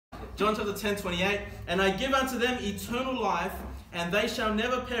John chapter 10:28. And I give unto them eternal life, and they shall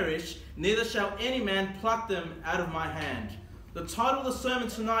never perish, neither shall any man pluck them out of my hand. The title of the sermon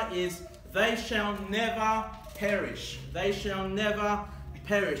tonight is, They Shall Never Perish. They shall never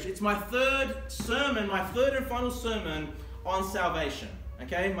perish. It's my third sermon, my third and final sermon on salvation.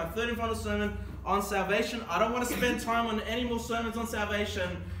 Okay, my third and final sermon on salvation. I don't want to spend time on any more sermons on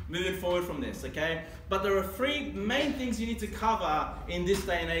salvation moving forward from this, okay? But there are three main things you need to cover in this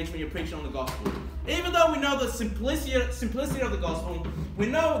day and age when you're preaching on the gospel. Even though we know the simplicity of the gospel, we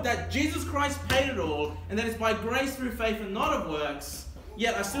know that Jesus Christ paid it all, and that it's by grace through faith and not of works,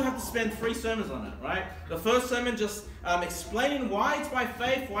 yet I still have to spend 3 sermons on it, right? The first sermon just explaining why it's by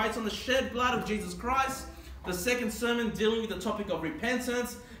faith, why it's on the shed blood of Jesus Christ. The second sermon dealing with the topic of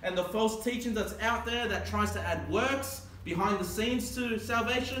repentance and the false teaching that's out there that tries to add works behind the scenes to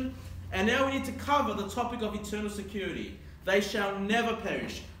salvation. And now we need to cover the topic of eternal security. They shall never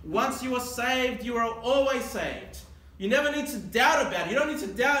perish. Once you are saved, you are always saved. You never need to doubt about it. You don't need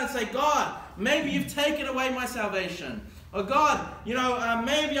to doubt and say, God, maybe you've taken away my salvation. Or God,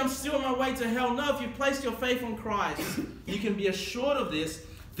 maybe I'm still on my way to hell. No, if you've placed your faith on Christ, you can be assured of this.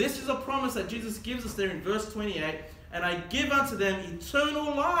 This is a promise that Jesus gives us there in verse 28. And I give unto them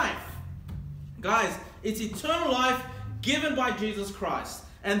eternal life. Guys, it's eternal life given by Jesus Christ.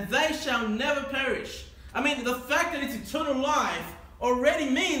 And they shall never perish. I mean, the fact that it's eternal life already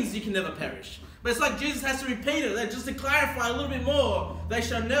means you can never perish. But it's like Jesus has to repeat it. Just to clarify a little bit more. They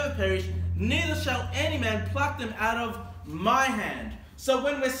shall never perish. Neither shall any man pluck them out of my hand. So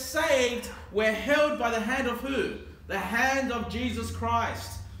when we're saved, we're held by the hand of who? The hand of Jesus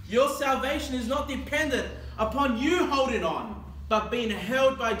Christ. Your salvation is not dependent upon you holding on, but being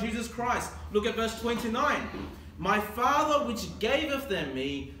held by Jesus Christ. Look at verse 29. My Father which gaveth them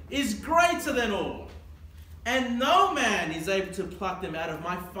me is greater than all, and no man is able to pluck them out of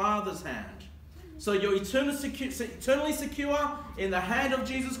my Father's hand. So you're eternally secure in the hand of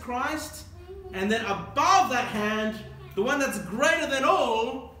Jesus Christ, and then above that hand, the one that's greater than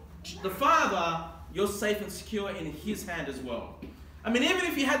all, the Father, you're safe and secure in His hand as well. I mean, even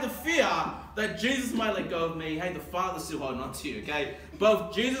if you had the fear that Jesus might let go of me, hey, the Father's still holding on to you, okay?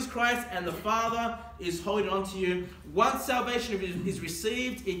 Both Jesus Christ and the Father is holding on to you. Once salvation is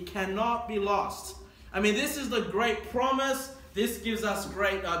received, it cannot be lost. I mean, this is the great promise. This gives us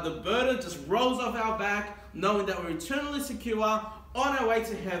great, the burden just rolls off our back, knowing that we're eternally secure, on our way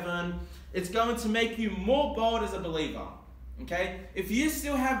to heaven. It's going to make you more bold as a believer, okay? If you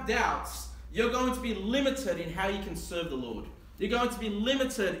still have doubts, you're going to be limited in how you can serve the Lord. You're going to be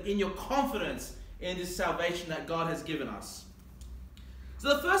limited in your confidence in this salvation that God has given us.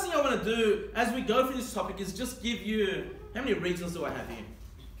 So the first thing I want to do as we go through this topic is just give you, how many reasons do I have here?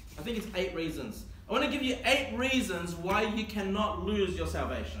 I think it's 8 reasons. I want to give you 8 reasons why you cannot lose your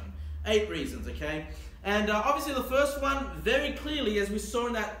salvation. 8 reasons, okay? And obviously the first one, very clearly, as we saw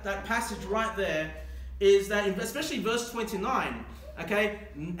in that passage right there, is that, especially verse 29, okay?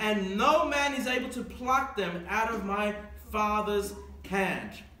 And no man is able to pluck them out of my Father's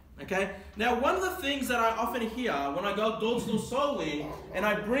hand. Okay? Now, one of the things that I often hear when I go door to door solely and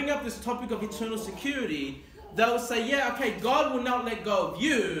I bring up this topic of eternal security, they'll say, yeah, okay, God will not let go of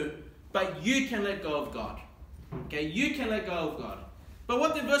you, but you can let go of God. Okay? You can let go of God. But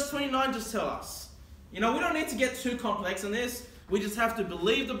what did verse 29 just tell us? We don't need to get too complex in this. We just have to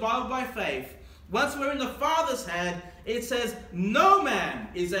believe the Bible by faith. Once we're in the Father's hand, it says, no man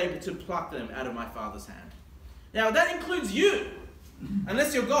is able to pluck them out of my Father's hand. Now, that includes you,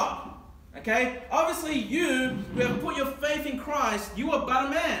 unless you're God, okay? Obviously, you who have put your faith in Christ, you are but a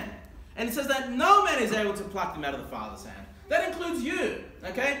man. And it says that no man is able to pluck them out of the Father's hand. That includes you,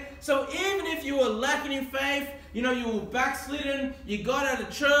 okay? So even if you were lacking in faith, you were backslidden, you got out of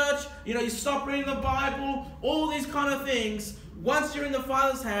church, you stopped reading the Bible, all these kind of things, once you're in the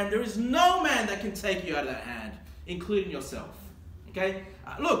Father's hand, there is no man that can take you out of that hand, including yourself. Okay?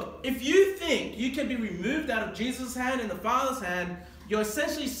 Look, if you think you can be removed out of Jesus' hand and the Father's hand, you're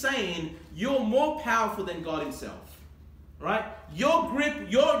essentially saying you're more powerful than God Himself. Right? Your grip,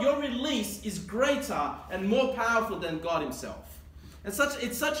 your release is greater and more powerful than God Himself. And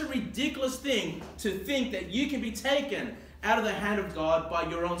it's such a ridiculous thing to think that you can be taken out of the hand of God by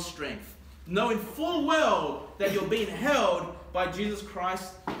your own strength, knowing full well that you're being held by Jesus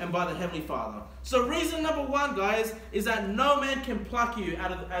Christ and by the Heavenly Father. So reason number 1, guys, is that no man can pluck you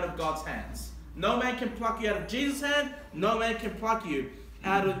out of God's hands. No man can pluck you out of Jesus' hand. No man can pluck you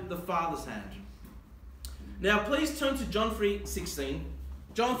out of the Father's hand. Now, please turn to John 3:16.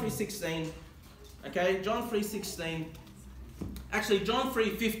 John 3:16. Okay, John 3:16. Actually, John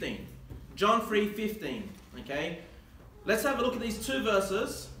 3:15. John 3:15. Okay. Let's have a look at these 2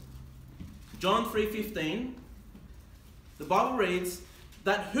 verses. John 3:15, the Bible reads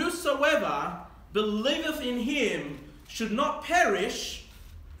that whosoever believeth in him should not perish,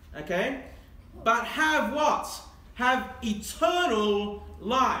 okay, but have what? Have eternal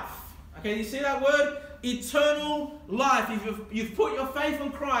life. Okay, you see that word? Eternal life. If you've put your faith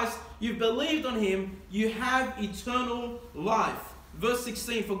on Christ, you've believed on him, you have eternal life. Verse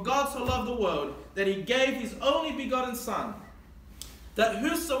 16, for God so loved the world that he gave his only begotten Son, that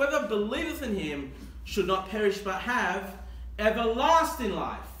whosoever believeth in him should not perish but have everlasting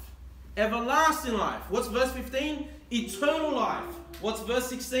life. Everlasting life. What's verse 15? Eternal life. What's verse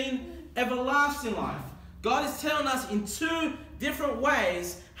 16? Everlasting life. God is telling us in two different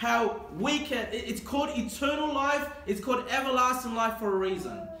ways how we can, it's called eternal life, it's called everlasting life for a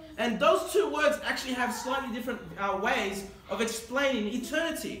reason. And those two words actually have slightly different ways of explaining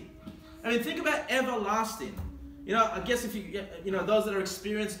eternity. I mean, think about everlasting. You know, I guess if you know, those that are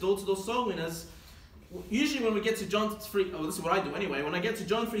experienced door-to-door soul winners, usually when we get to John 3, oh, this is what I do anyway, when I get to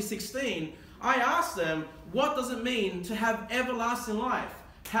John 3:16, I ask them, what does it mean to have everlasting life?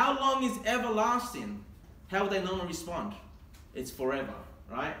 How long is everlasting? How would they normally respond? It's forever,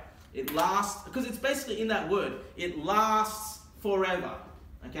 right? It lasts, because it's basically in that word, it lasts forever,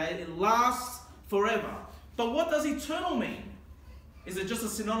 okay? It lasts forever. But what does eternal mean? Is it just a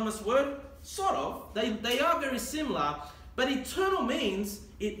synonymous word? Sort of. They are very similar, but eternal means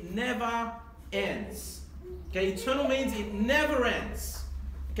it never ends. Okay, eternal means it never ends.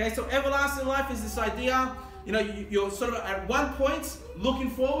 Okay, so everlasting life is this idea, you know, you're sort of at one point looking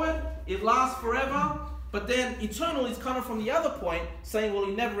forward, it lasts forever, but then eternal is kind of from the other point saying, well,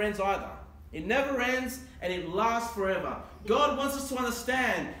 it never ends either. It never ends and it lasts forever. God wants us to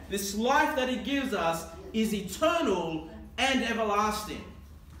understand this life that he gives us is eternal and everlasting.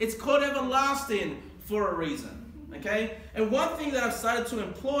 It's called everlasting for a reason. Okay? And one thing that I've started to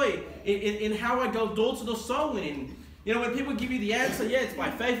employ in how I go door-to-door soul winning, you know, when people give you the answer, yeah, it's by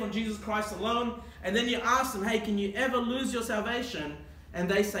faith on Jesus Christ alone, and then you ask them, hey, can you ever lose your salvation? And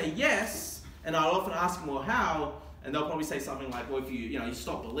they say yes, and I'll often ask them, well, how? And they'll probably say something like, well, if you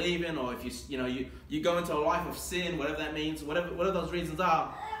stop believing, or if you go into a life of sin, whatever that means, whatever those reasons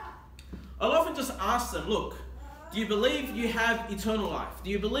are. I'll often just ask them, look, do you believe you have eternal life? Do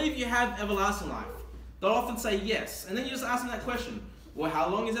you believe you have everlasting life? They'll often say yes. And then you just ask them that question, well, how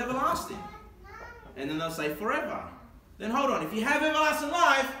long is everlasting? And then they'll say forever. Then hold on, if you have everlasting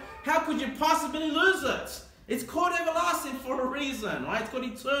life, how could you possibly lose it? It's called everlasting for a reason, right? It's called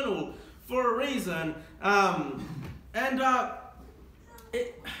eternal for a reason. I'll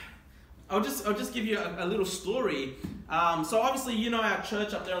just give you a little story. So obviously, you know, our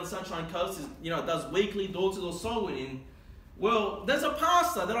church up there on the Sunshine Coast is, does weekly door-to-door soul winning. Well, there's a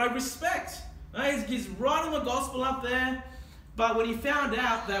pastor that I respect. Right? He's writing the gospel up there. But when he found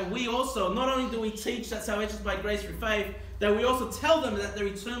out that we also, not only do we teach that salvation is by grace through faith, that we also tell them that they're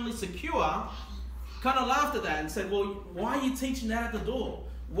eternally secure, kind of laughed at that and said, well, why are you teaching that at the door?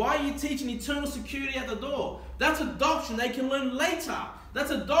 Why are you teaching eternal security at the door? That's a doctrine they can learn later.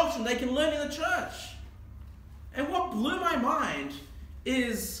 That's a doctrine they can learn in the church. And what blew my mind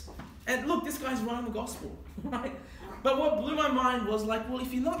is, and look, this guy's running the gospel, right? But what blew my mind was like, well,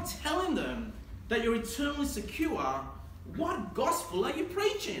 if you're not telling them that you're eternally secure, what gospel are you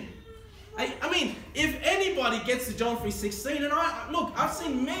preaching? I mean, if anybody gets to John 3:16, and I've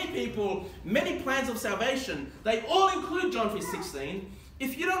seen many people, many plans of salvation, they all include John 3:16.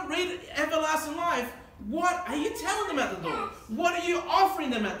 If you don't read everlasting life, what are you telling them at the door? What are you offering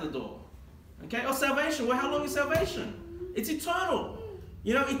them at the door? Okay, or salvation, well, how long is salvation? It's eternal.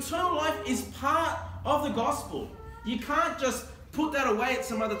 You know, eternal life is part of the gospel. You can't just put that away at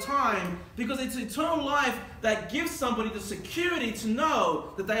some other time, because it's eternal life that gives somebody the security to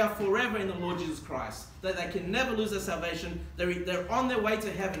know that they are forever in the Lord Jesus Christ, that they can never lose their salvation. They're on their way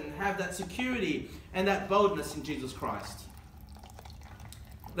to heaven and have that security and that boldness in Jesus Christ.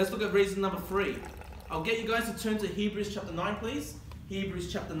 Let's look at reason number 3. I'll get you guys to turn to Hebrews chapter 9, please.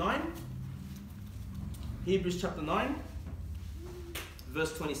 Hebrews chapter 9. Hebrews chapter 9,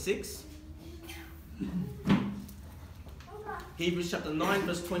 verse 26. Hebrews chapter 9,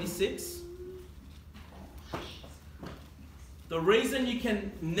 verse 26. The reason you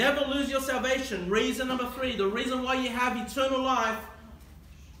can never lose your salvation, reason number 3, the reason why you have eternal life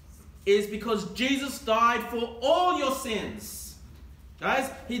is because Jesus died for all your sins.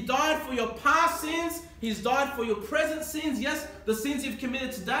 Guys, he died for your past sins, he's died for your present sins, yes, the sins you've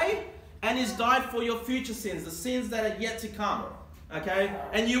committed today, and he's died for your future sins, the sins that are yet to come. Okay?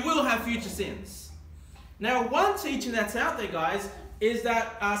 And you will have future sins. Now, one teaching that's out there, guys, is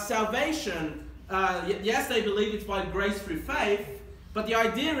that salvation, yes, they believe it's by grace through faith, But the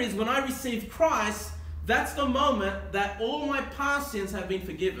idea is when I receive Christ, that's the moment that all my past sins have been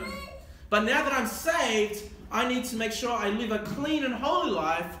forgiven. But now that I'm saved, I need to make sure I live a clean and holy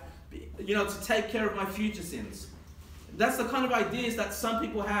life, to take care of my future sins. That's the kind of ideas that some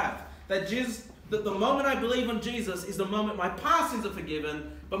people have. That the moment I believe on Jesus is the moment my past sins are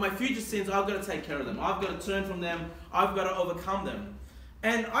forgiven, but my future sins, I've got to take care of them. I've got to turn from them. I've got to overcome them.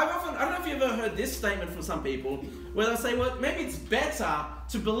 And I don't know if you've ever heard this statement from some people, where they'll say, well, maybe it's better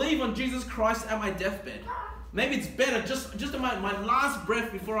to believe on Jesus Christ at my deathbed. Maybe it's better, just at my last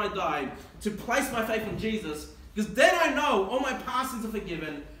breath before I die, to place my faith in Jesus, because then I know all my past sins are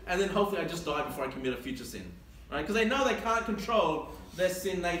forgiven, and then hopefully I just die before I commit a future sin. Right? Because they know they can't control their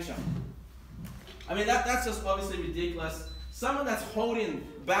sin nature. I mean, that's just obviously ridiculous. Someone that's holding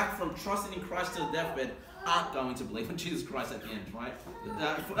back from trusting in Christ to the deathbed aren't going to believe in Jesus Christ at the end,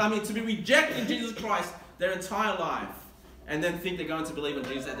 right? To be rejecting Jesus Christ their entire life and then think they're going to believe in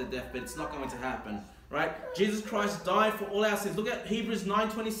Jesus at their deathbed, it's not going to happen, right? Jesus Christ died for all our sins. Look at Hebrews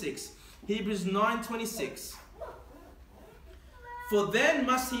 9:26. Hebrews 9:26. For then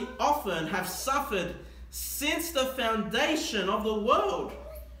must he often have suffered since the foundation of the world.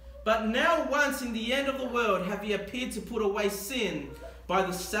 But now once in the end of the world have he appeared to put away sin by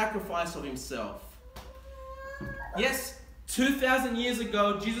the sacrifice of himself. Yes, 2,000 years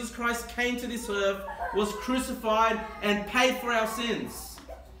ago, Jesus Christ came to this earth, was crucified, and paid for our sins.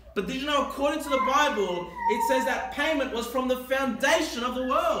 But did you know, according to the Bible, it says that payment was from the foundation of the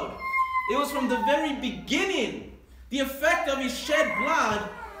world. It was from the very beginning. The effect of his shed blood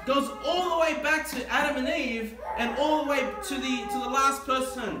goes all the way back to Adam and Eve and all the way to the last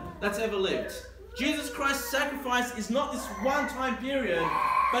person that's ever lived. Jesus Christ's sacrifice is not this one-time period,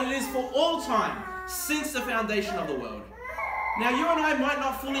 but it is for all time, since the foundation of the world. Now, you and I might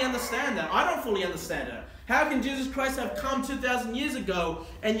not fully understand that. I don't fully understand it. How can Jesus Christ have come 2,000 years ago,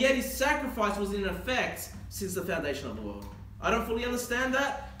 and yet his sacrifice was in effect since the foundation of the world? I don't fully understand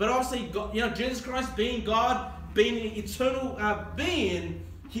that, but obviously, God, Jesus Christ being God, being an eternal being,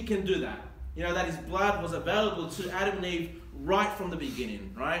 he can do that. That his blood was available to Adam and Eve right from the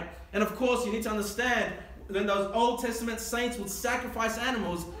beginning, right? And of course, you need to understand, when those Old Testament saints would sacrifice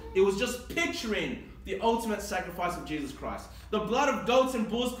animals, it was just picturing the ultimate sacrifice of Jesus Christ. The blood of goats and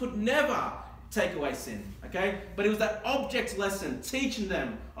bulls could never take away sin, okay? But it was that object lesson teaching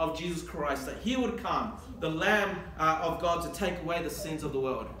them of Jesus Christ, that he would come, the Lamb of God, to take away the sins of the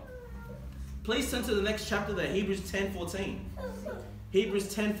world. Please turn to the next chapter there, Hebrews 10:14.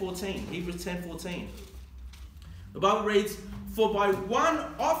 Hebrews 10:14. Hebrews 10:14. The Bible reads, for by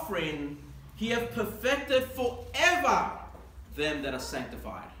one offering he hath perfected forever them that are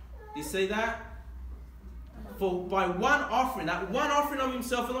sanctified. Do you see that? For by one offering, that one offering of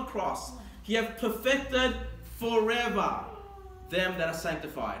himself on the cross, he hath perfected forever them that are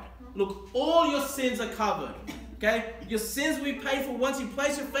sanctified. Look, all your sins are covered. Okay? Your sins will be paid for once you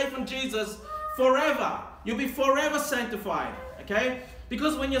place your faith on Jesus forever. You'll be forever sanctified. Okay?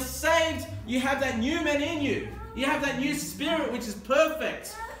 Because when you're saved, you have that new man in you. You have that new spirit which is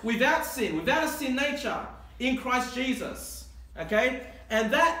perfect, without sin, without a sin nature, in Christ Jesus. Okay?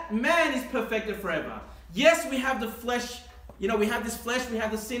 And that man is perfected forever. Yes, we have the flesh, we have this flesh, we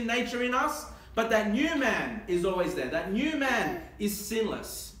have the sin nature in us, but that new man is always there. That new man is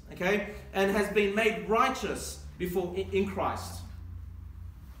sinless, okay? And has been made righteous before in Christ.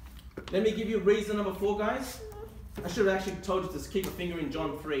 Let me give you reason number 4, guys. I should have actually told you to keep a finger in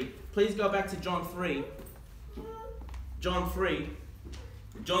John 3. Please go back to John 3. John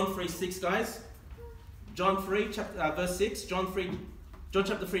 3:6, guys. John 3, verse 6. John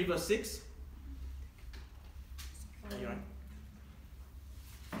chapter 3, verse 6. You're right.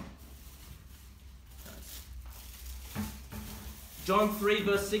 John 3,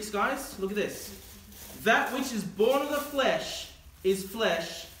 verse 6, guys. Look at this. That which is born of the flesh is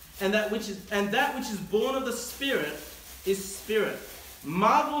flesh, and that which is born of the Spirit is spirit.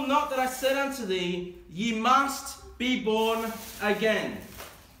 Marvel not that I said unto thee, ye must be born again.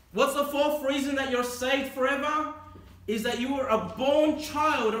 What's the fourth reason that you're saved forever? Is that you are a born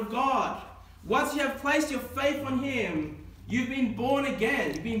child of God. Once you have placed your faith on him, you've been born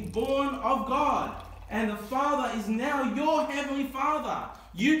again. You've been born of God. And the Father is now your heavenly Father.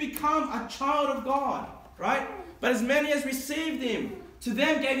 You become a child of God, right? But as many as received him, to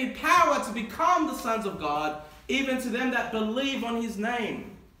them gave he power to become the sons of God, even to them that believe on his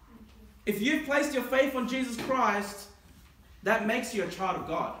name. If you've placed your faith on Jesus Christ, that makes you a child of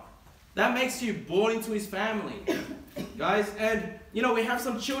God. That makes you born into his family, guys. And, we have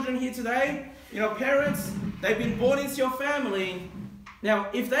some children here today. Parents, they've been born into your family. Now,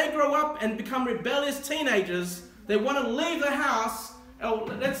 if they grow up and become rebellious teenagers, they want to leave the house,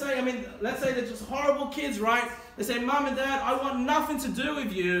 let's say they're just horrible kids, right? They say, Mom and Dad, I want nothing to do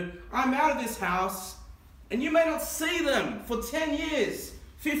with you. I'm out of this house. And you may not see them for 10 years,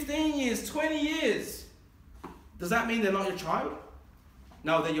 15 years, 20 years. Does that mean they're not your child?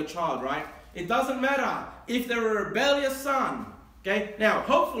 No, they're your child, right? It doesn't matter if they're a rebellious son. Okay? Now,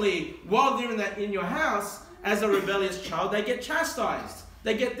 hopefully, while they're in your house as a rebellious child, they get chastised.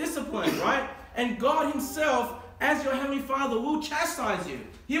 They get disciplined, right? And God himself, as your Heavenly Father, will chastise you.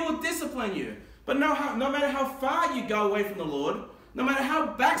 He will discipline you. But no matter how far you go away from the Lord, no matter how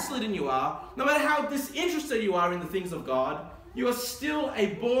backslidden you are, no matter how disinterested you are in the things of God, you are still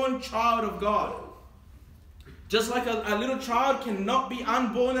a born child of God. Just like a little child cannot be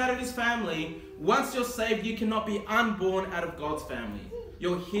unborn out of his family, once you're saved, you cannot be unborn out of God's family.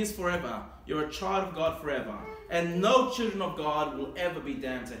 You're his forever. You're a child of God forever. And no children of God will ever be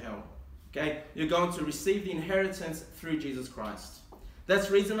damned to hell. Okay? You're going to receive the inheritance through Jesus Christ.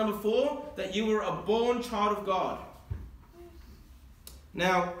 That's reason number 4, that you were a born child of God.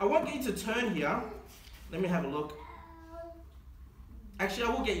 Now, I won't get you to turn here. Let me have a look. Actually, I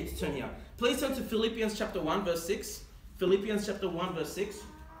will get you to turn here. Please turn to Philippians chapter 1, verse 6. Philippians chapter 1, verse 6.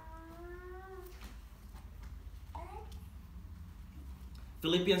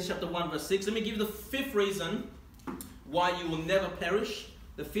 Philippians chapter 1, verse 6. Let me give you the 5th reason why you will never perish.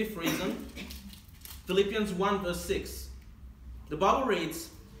 The 5th reason. Philippians 1, verse 6. The Bible reads,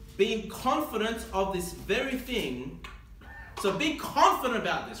 being confident of this very thing. So be confident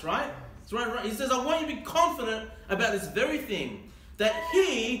about this, right? It's right. He says, I want you to be confident about this very thing, that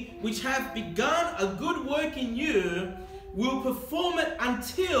he which hath begun a good work in you will perform it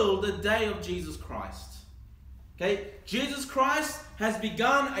until the day of Jesus Christ. Okay? Jesus Christ has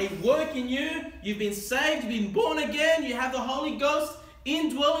begun a work in you. You've been saved. You've been born again. You have the Holy Ghost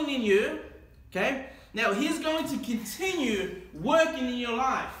indwelling in you. Okay? Now, he's going to continue working in your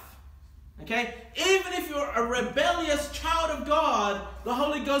life. Okay? Even if you're a rebellious child of God, the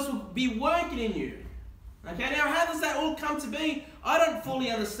Holy Ghost will be working in you. Okay? Now, how does that all come to be? I don't fully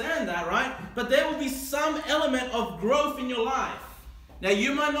understand that, right? But there will be some element of growth in your life. Now,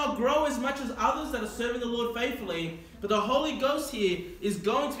 you might not grow as much as others that are serving the Lord faithfully, but the Holy Ghost here is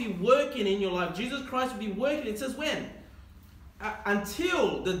going to be working in your life. Jesus Christ will be working. It says when?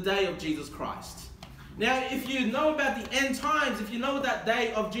 Until the day of Jesus Christ. Now, if you know about the end times, if you know what that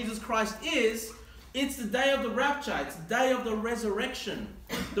day of Jesus Christ is, it's the day of the rapture. It's the day of the resurrection.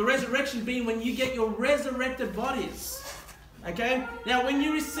 The resurrection being when you get your resurrected bodies. Okay? Now, when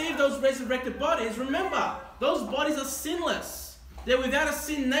you receive those resurrected bodies, remember, those bodies are sinless. They're without a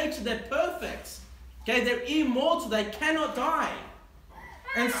sin nature. They're perfect. Okay? They're immortal. They cannot die.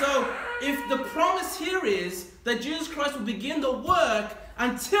 And so, if the promise here is that Jesus Christ will begin the work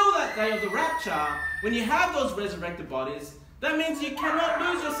until that day of the rapture, when you have those resurrected bodies, that means you cannot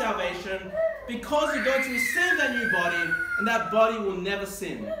lose your salvation because you're going to receive that new body, and that body will never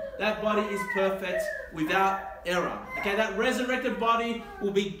sin. That body is perfect without error. Okay, that resurrected body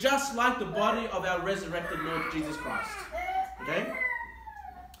will be just like the body of our resurrected Lord Jesus Christ. Okay?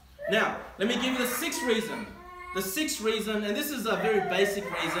 Now, let me give you the 6th reason. The 6th reason, and this is a very basic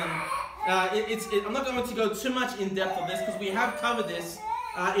reason. I'm not going to go too much in depth on this because we have covered this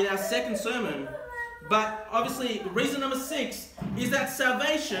in our 2nd sermon. But obviously, reason number 6 is that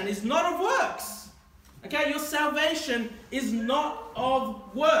salvation is not of works. Okay, your salvation is not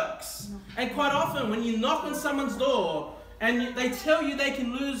of works. And quite often, when you knock on someone's door and they tell you they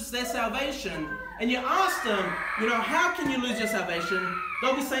can lose their salvation, and you ask them, how can you lose your salvation?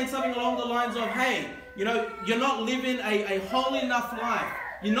 They'll be saying something along the lines of, hey, you're not living a holy enough life.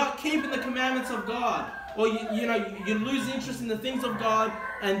 You're not keeping the commandments of God. Or you lose interest in the things of God,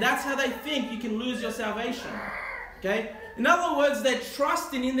 and that's how they think you can lose your salvation. Okay? In other words, they're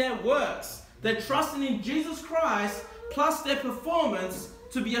trusting in their works. They're trusting in Jesus Christ plus their performance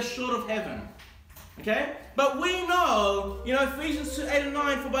to be assured of heaven. Okay? But we know, Ephesians 2, 8 and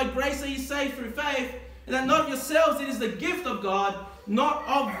 9, for by grace are you saved through faith, and that not of yourselves, it is the gift of God, not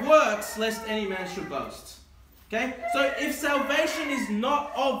of works, lest any man should boast. Okay? So if salvation is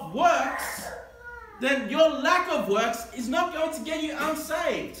not of works, then your lack of works is not going to get you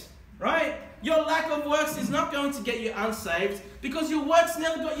unsaved. Right? Your lack of works is not going to get you unsaved because your works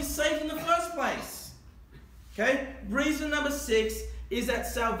never got you saved in the first place. Okay? Reason number 6 is that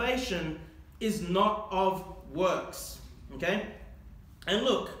salvation is not of works. Okay? And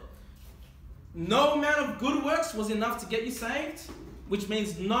look, no amount of good works was enough to get you saved, which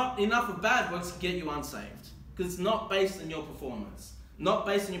means not enough of bad works to get you unsaved. Because it's not based on your performance. Not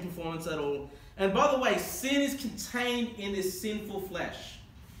based on your performance at all. And by the way, sin is contained in this sinful flesh.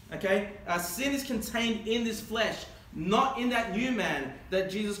 Okay? Sin is contained in this flesh. not in that new man that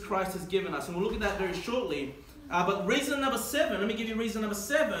Jesus Christ has given us. And we'll look at that very shortly. But reason number 7, let me give you reason number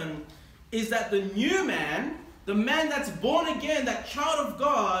 7, is that the new man, the man that's born again, that child of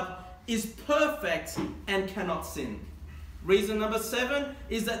God, is perfect and cannot sin. Reason number 7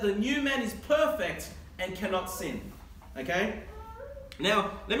 is that the new man is perfect and cannot sin. Okay?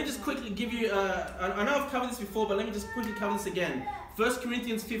 Now, let me just quickly give you, I know I've covered this before, but let me just quickly cover this again. 1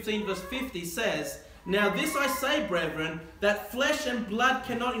 Corinthians 15 verse 50 says, "Now this I say, brethren, that flesh and blood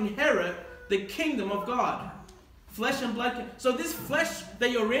cannot inherit the kingdom of God." Flesh and blood so this flesh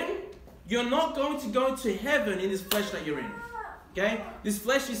that you're in, you're not going to go to heaven in this flesh that you're in. Okay? This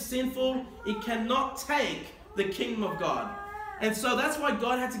flesh is sinful. It cannot take the kingdom of God. And so that's why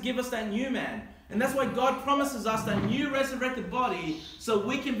God had to give us that new man. And that's why God promises us that new resurrected body so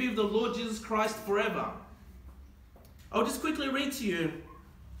we can be with the Lord Jesus Christ forever. I'll just quickly read to you.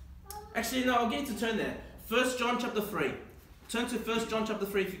 Actually, no, I'll get you to turn there. 1 John chapter 3. Turn to 1 John chapter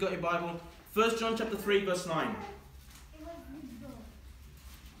 3 if you've got your Bible. 1 John chapter 3 verse 9.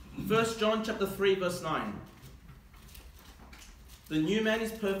 1 John chapter 3 verse 9. The new man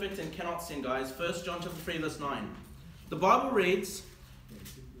is perfect and cannot sin, guys. 1 John chapter 3 verse 9. The Bible reads,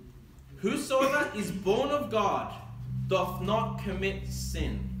 "Whosoever is born of God doth not commit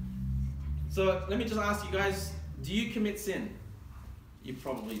sin." So let me just ask you guys, do you commit sin? You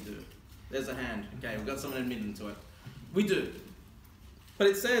probably do. There's a hand. Okay, we've got someone admitting to it. We do. But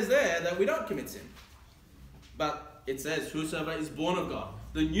it says there that we don't commit sin. But it says, "Whosoever is born of God."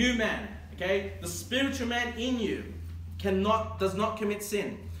 The new man, okay, the spiritual man in you does not commit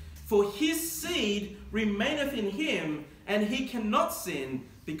sin. "For his seed remaineth in him, and he cannot sin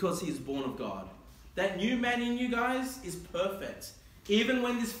because he is born of God." That new man in you guys is perfect. Even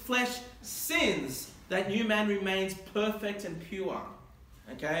when this flesh sins, that new man remains perfect and pure.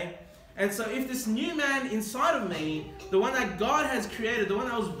 Okay? And so if this new man inside of me, the one that God has created, the one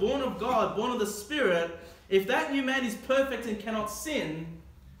that was born of God, born of the Spirit, if that new man is perfect and cannot sin,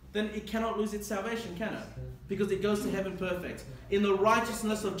 then it cannot lose its salvation, can it? Because it goes to heaven perfect. In the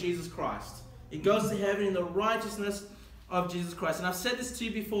righteousness of Jesus Christ. It goes to heaven in the righteousness of Jesus Christ. And I've said this to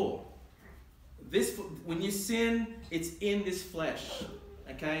you before. When you sin, it's in this flesh.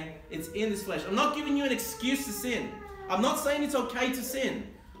 Okay? It's in this flesh. I'm not giving you an excuse to sin. I'm not saying it's okay to sin.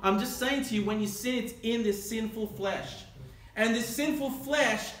 I'm just saying to you, when you sin, it's in this sinful flesh. And this sinful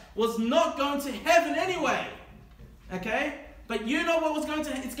flesh was not going to heaven anyway. Okay? But you know what it's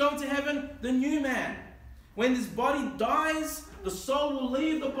going to heaven? The new man. When this body dies, the soul will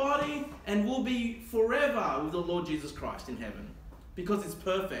leave the body and will be forever with the Lord Jesus Christ in heaven. Because it's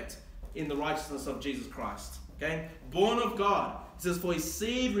perfect in the righteousness of Jesus Christ. Okay? Born of God. It says, "For his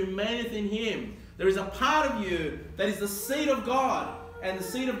seed remaineth in him." There is a part of you that is the seed of God. And the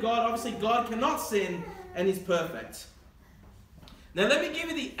seed of God, obviously God cannot sin and is perfect. Now let me give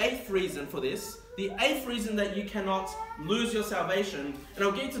you the 8th reason for this. The 8th reason that you cannot lose your salvation. And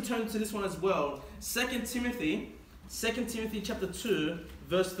I'll get you to turn to this one as well. 2 Timothy chapter 2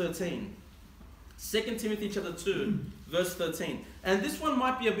 verse 13. 2 Timothy chapter 2 verse 13. And this one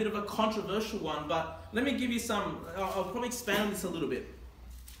might be a bit of a controversial one, but let me give you some, I'll probably expand on this a little bit.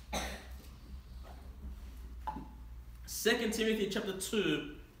 2 Timothy chapter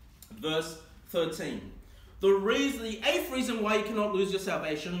 2 verse 13. The 8th reason why you cannot lose your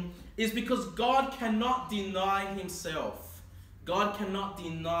salvation is because God cannot deny himself. God cannot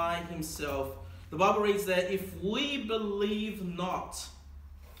deny himself. The Bible reads that if we believe not,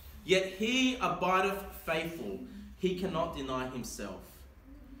 yet he abideth faithful, he cannot deny himself.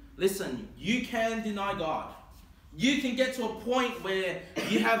 Listen, you can deny God. You can get to a point where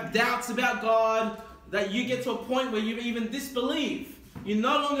you have doubts about God, that you get to a point where you even disbelieve. You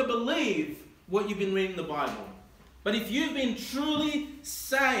no longer believe what you've been reading in the Bible. But if you've been truly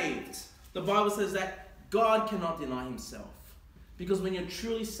saved, the Bible says that God cannot deny himself. Because when you're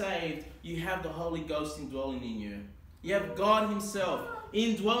truly saved, you have the Holy Ghost indwelling in you. You have God himself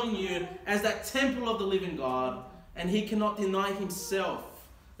indwelling you as that temple of the living God. And he cannot deny himself.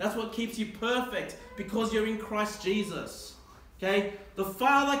 That's what keeps you perfect, because you're in Christ Jesus. Okay? The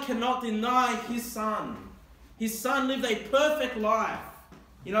Father cannot deny his Son. His Son lived a perfect life.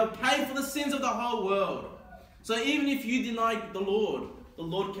 Paid for the sins of the whole world. So even if you deny the Lord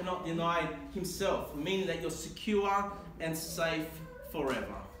cannot deny himself, meaning that you're secure and safe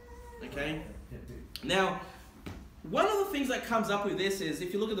forever. Okay? Now, one of the things that comes up with this is,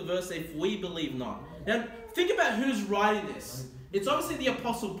 if you look at the verse, if we believe not. Now, think about who's writing this. It's obviously the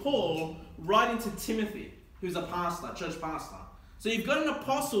Apostle Paul writing to Timothy, who's a pastor, church pastor. So you've got an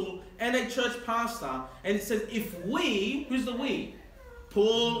apostle and a church pastor, and it says, if we, who's the we?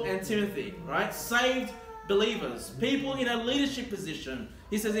 Paul and Timothy, right? Saved believers, people in a leadership position.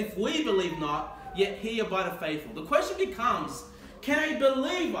 He says, if we believe not, yet he abideth faithful. The question becomes, can a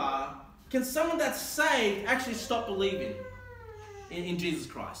believer, can someone that's saved actually stop believing in Jesus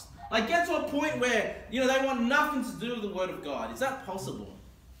Christ? Like get to a point where, they want nothing to do with the Word of God. Is that possible?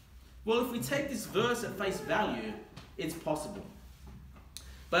 Well, if we take this verse at face value, it's possible.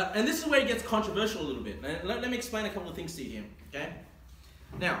 And this is where it gets controversial a little bit. Let me explain a couple of things to you here, okay?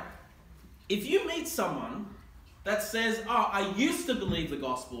 Now, if you meet someone that says, oh, I used to believe the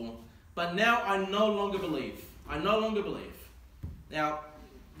gospel, but now I no longer believe. I no longer believe. Now,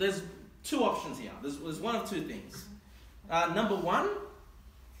 there's two options here. There's one of two things. Number one,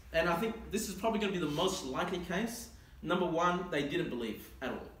 and I think this is probably going to be the most likely case. Number one, they didn't believe at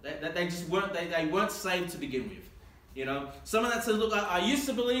all. They just weren't. They weren't saved to begin with. Someone that says, "Look, I used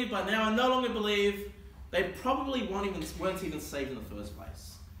to believe, but now I no longer believe." They probably weren't even saved in the first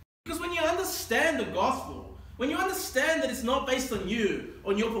place. Because when you understand the gospel, when you understand that it's not based on you,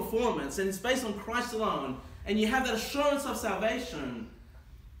 on your performance, and it's based on Christ alone, and you have that assurance of salvation,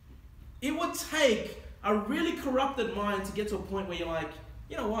 it would take a really corrupted mind to get to a point where you're like,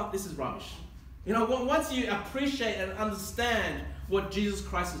 you know what, this is rubbish. Once you appreciate and understand what Jesus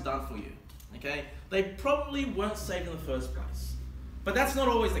Christ has done for you, okay, they probably weren't saved in the first place. But that's not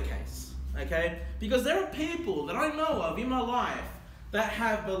always the case, okay? Because there are people that I know of in my life that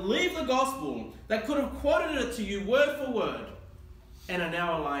have believed the gospel, that could have quoted it to you word for word, and are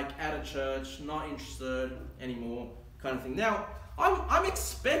now like out of church, not interested anymore, kind of thing. Now, I'm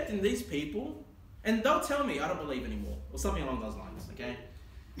expecting these people, and they'll tell me I don't believe anymore, or something along those lines, okay?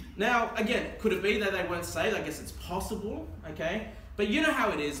 Now, again, could it be that they weren't saved? I guess it's possible, okay? But you know how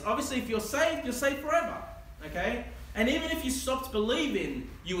it is. Obviously, if you're saved forever, okay? And even if you stopped believing,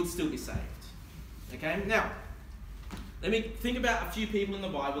 you would still be saved, okay? Now, let me think about a few people in the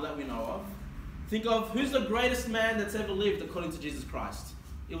Bible that we know of. Think of who's the greatest man that's ever lived according to Jesus Christ.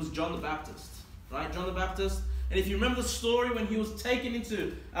 It was John the Baptist, right? John the Baptist. And if you remember the story when he was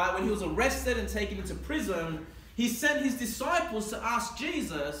when he was arrested and taken into prison, he sent his disciples to ask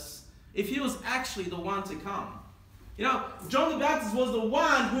Jesus if he was actually the one to come. John the Baptist was the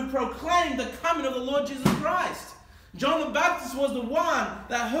one who proclaimed the coming of the Lord Jesus Christ. John the Baptist was the one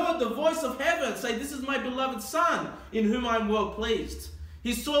that heard the voice of heaven say, "This is my beloved Son, in whom I am well pleased."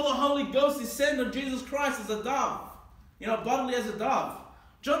 He saw the Holy Ghost descend on Jesus Christ as a dove, bodily as a dove.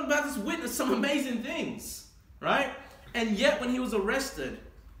 John the Baptist witnessed some amazing things, right? And yet when he was arrested,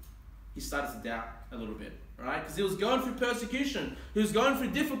 he started to doubt a little bit. Right? Because he was going through persecution. He was going through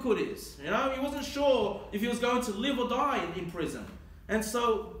difficulties. He wasn't sure if he was going to live or die in prison. And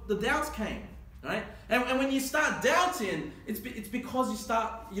so the doubts came. Right? And when you start doubting, it's because you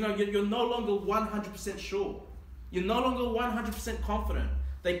start, you're no longer 100% sure. You're no longer 100% confident.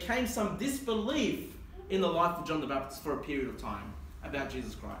 There came some disbelief in the life of John the Baptist for a period of time about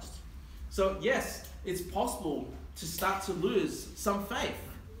Jesus Christ. So yes, it's possible to start to lose some faith.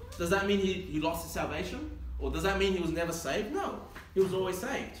 Does that mean he lost his salvation? Or does that mean he was never saved? No, he was always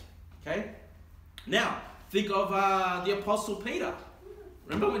saved. Okay? Now, think of the Apostle Peter.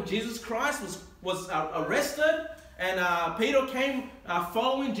 Remember when Jesus Christ was arrested and Peter came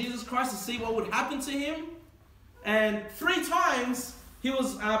following Jesus Christ to see what would happen to him? And 3 times he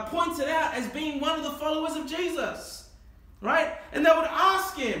was pointed out as being one of the followers of Jesus. Right? And they would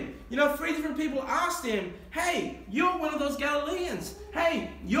ask him, 3 different people asked him, "Hey, you're one of those Galileans.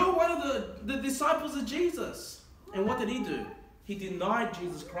 Hey, you're one of the disciples of Jesus." And what did he do? He denied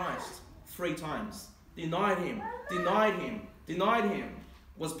Jesus Christ 3 times. Denied him, denied him, denied him.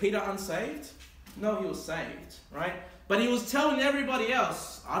 Was Peter unsaved? No, he was saved, right? But he was telling everybody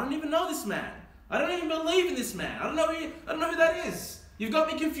else, "I don't even know this man. I don't even believe in this man. I don't know who that is. You've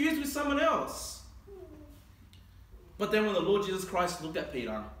got me confused with someone else." But then when the Lord Jesus Christ looked at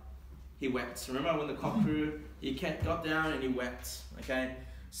Peter, he wept. Remember when the cock crew, he got down and he wept. Okay?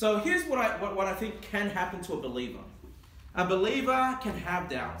 So here's what I think can happen to a believer. A believer can have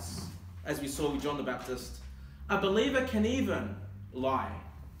doubts, as we saw with John the Baptist. A believer can even lie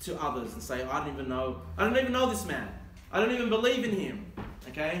to others and say, I don't even know this man. I don't even believe in him.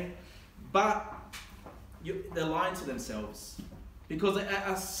 Okay? But they're lying to themselves. Because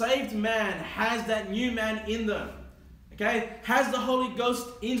a saved man has that new man in them. Okay? Has the Holy Ghost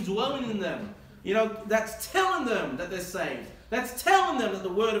indwelling in them. That's telling them that they're saved. That's telling them that the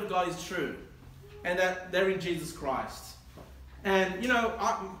Word of God is true. And that they're in Jesus Christ. And,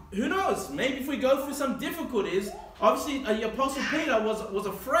 who knows? Maybe if we go through some difficulties, obviously the Apostle Peter was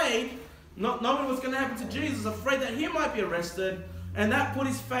afraid, not knowing what's going to happen to Jesus, afraid that he might be arrested. And that put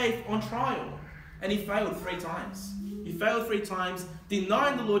his faith on trial. And he failed 3 times. He failed 3 times,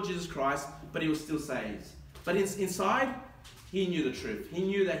 denying the Lord Jesus Christ, but he was still saved. But inside, he knew the truth. He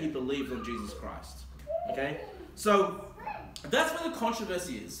knew that he believed on Jesus Christ. Okay? So, that's where the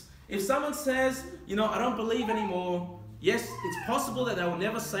controversy is. If someone says, I don't believe anymore, yes, it's possible that they were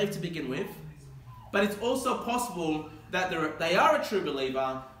never saved to begin with, but it's also possible that they are a true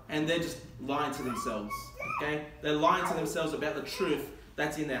believer and they're just lying to themselves. Okay? They're lying to themselves about the truth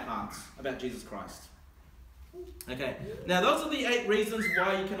that's in their hearts about Jesus Christ. Okay, now those are the 8 reasons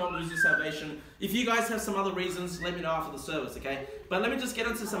why you cannot lose your salvation. If you guys have some other reasons, let me know after the service, okay? But let me just get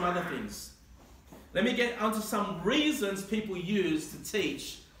into some other things. Let me get onto some reasons people use to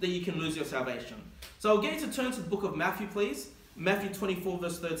teach that you can lose your salvation. So I'll get you to turn to the book of Matthew, please. Matthew 24,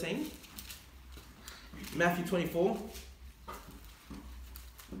 verse 13. Matthew 24,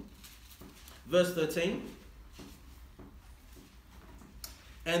 verse 13.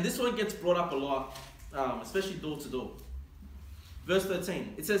 And this one gets brought up a lot, especially door to door. Verse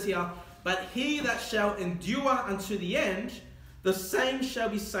 13, it says here, "But he that shall endure unto the end, the same shall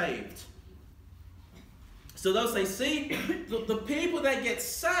be saved." So those say, see, the people that get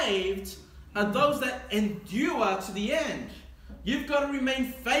saved are those that endure to the end. You've got to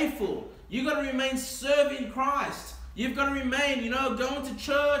remain faithful. You've got to remain serving Christ. You've got to remain, going to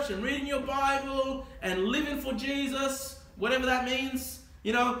church and reading your Bible and living for Jesus, whatever that means.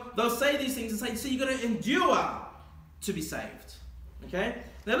 They'll say these things and say, see, you've got to endure to be saved. Okay?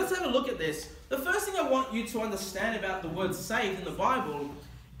 Now let's have a look at this. The first thing I want you to understand about the word saved in the Bible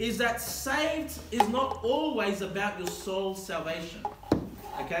is that saved is not always about your soul's salvation.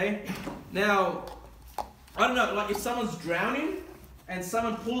 Okay? Now, I don't know, like if someone's drowning and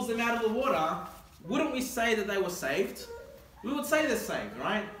someone pulls them out of the water, wouldn't we say that they were saved? We would say they're saved,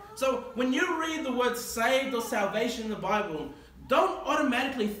 right? So when you read the word saved or salvation in the Bible, don't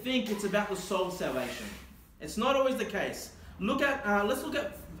automatically think it's about the soul's salvation. It's not always the case. Let's look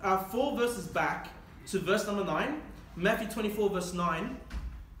at 4 verses back to verse number 9. Matthew 24 verse 9.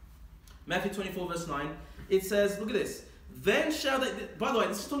 Matthew 24 verse 9. It says, look at this. Then shall they, by the way,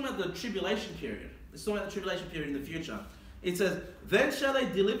 this is talking about the tribulation period. This is talking about the tribulation period in the future. It says, then shall they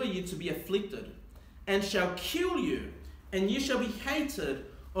deliver you to be afflicted, and shall kill you, and you shall be hated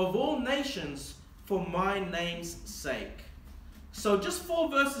of all nations for my name's sake. So just 4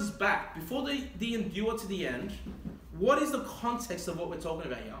 verses back, before the endure to the end, what is the context of what we're talking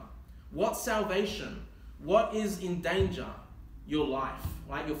about here? What salvation? What is in danger? Your life,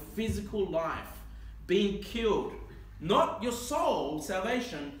 right? Your physical life being killed. Not your soul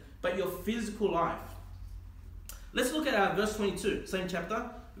salvation, but your physical life. Let's look at verse 22, same chapter,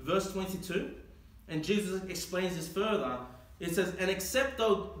 verse 22. And Jesus explains this further. It says, and except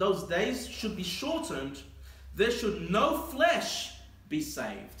those days should be shortened, there should no flesh be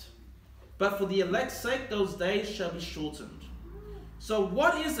saved. But for the elect's sake, those days shall be shortened. So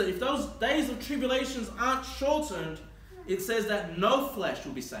what is it? If those days of tribulations aren't shortened, it says that no flesh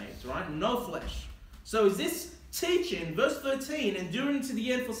will be saved, right? No flesh. So is this teaching, verse 13, enduring to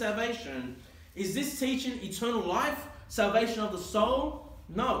the end for salvation, is this teaching eternal life, salvation of the soul?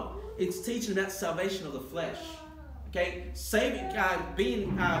 No, it's teaching about salvation of the flesh. Okay,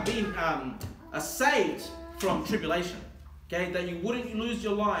 being saved from tribulation. Okay, that you wouldn't lose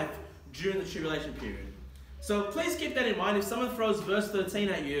your life during the tribulation period. So please keep that in mind. If someone throws verse 13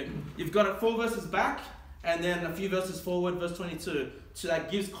 at you, you've got it 4 verses back and then a few verses forward, verse 22. So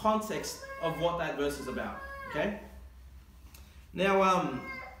that gives context of what that verse is about. Okay? Now,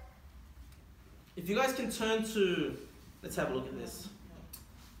 if you guys can turn to, let's have a look at this.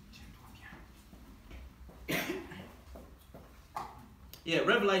 Yeah,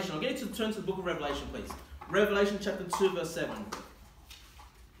 Revelation. I'll get you to turn to the book of Revelation, please. Revelation chapter 2, verse 7.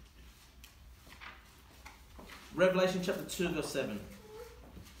 Revelation chapter 2, verse 7.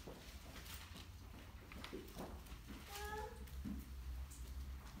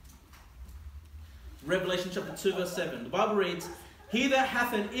 Revelation chapter 2, verse 7. The Bible reads, he that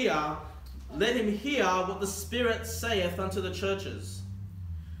hath an ear, let him hear what the Spirit saith unto the churches.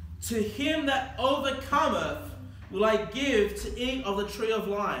 To him that overcometh will I give to eat of the tree of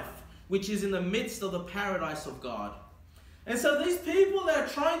life, which is in the midst of the paradise of God. And so these people that are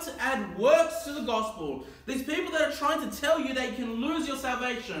trying to add works to the gospel, these people that are trying to tell you that you can lose your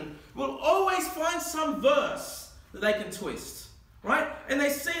salvation, will always find some verse that they can twist. Right? And they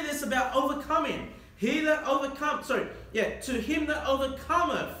say this about overcoming. To him that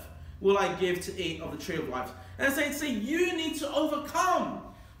overcometh will I give to eat of the tree of life. And they say, you need to overcome.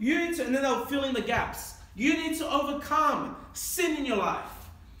 And then they'll fill in the gaps. You need to overcome sin in your life.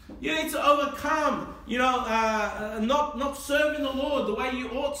 You need to overcome, not serving the Lord the way you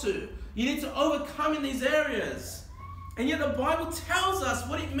ought to. You need to overcome in these areas. And yet the Bible tells us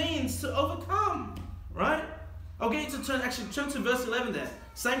what it means to overcome, right? I'll get you to turn to verse 11 there.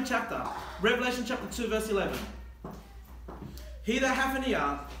 Same chapter. Revelation chapter 2, verse 11. He that hath an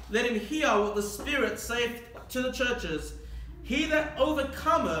ear, let him hear what the Spirit saith to the churches. He that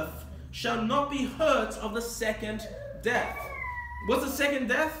overcometh shall not be hurt of the second death. What's the second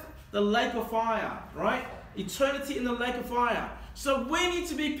death? The lake of fire, right? Eternity in the lake of fire. So we need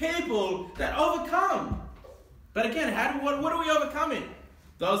to be people that overcome. But again, what are we overcoming?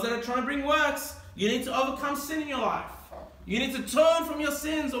 Those that are trying to bring works. You need to overcome sin in your life. You need to turn from your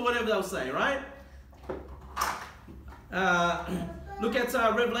sins, or whatever they'll say, right? Look at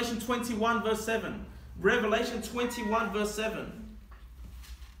Revelation 21 verse 7. Revelation 21 verse 7.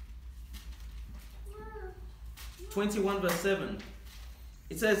 21 verse 7.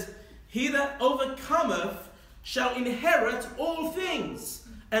 It says, he that overcometh shall inherit all things,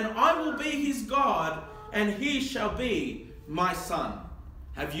 and I will be his God, and he shall be my son.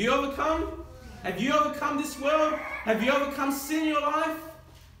 Have you overcome? Have you overcome this world? Have you overcome sin in your life?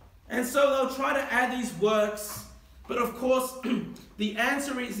 And so they'll try to add these works. But of course, the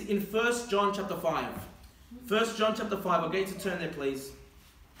answer is in 1 John chapter 5. 1 John chapter 5. I'll get you to turn there, please.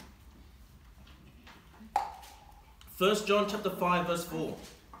 1 John chapter 5, verse 4.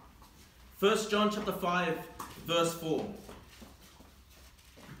 1 John chapter 5, verse 4.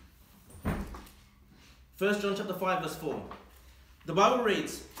 1 John chapter 5, verse 4. The Bible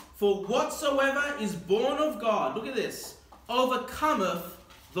reads, for whatsoever is born of God, look at this, overcometh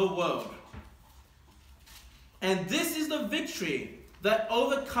the world. And this is the victory that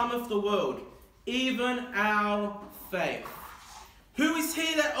overcometh the world, even our faith. Who is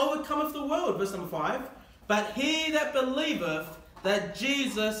he that overcometh the world? Verse number 5. But he that believeth that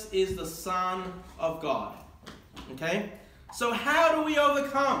Jesus is the Son of God. Okay? So how do we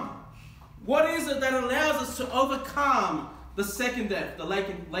overcome? What is it that allows us to overcome the second death, the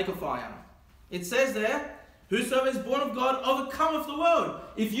lake of fire? It says there, whosoever is born of God overcometh the world.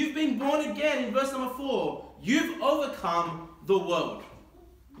 If you've been born again, in verse number 4, you've overcome the world.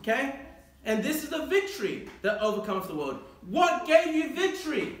 Okay? And this is the victory that overcometh the world. What gave you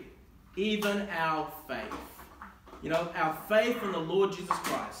victory? Even our faith. You know, our faith in the Lord Jesus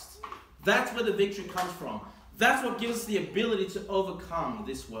Christ. That's where the victory comes from. That's what gives us the ability to overcome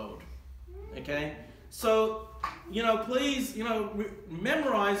this world. Okay? So, you know, please, you know,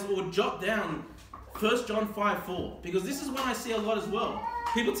 memorize or jot down 1 John 5, 4. Because this is one I see a lot as well.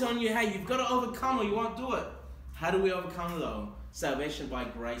 People telling you, hey, you've got to overcome or you won't do it. How do we overcome though? Salvation by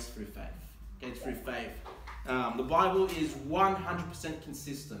grace through faith. Okay, through faith. The Bible is 100%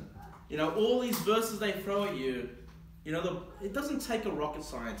 consistent. You know, all these verses they throw at you, you know, it doesn't take a rocket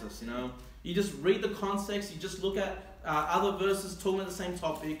scientist, you know. You just read the context, you just look at other verses talking about the same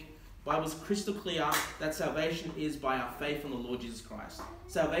topic. The Bible's crystal clear that salvation is by our faith in the Lord Jesus Christ.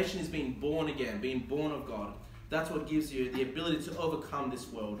 Salvation is being born again, being born of God. That's what gives you the ability to overcome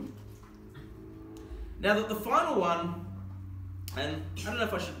this world. Now, the final one, and I don't know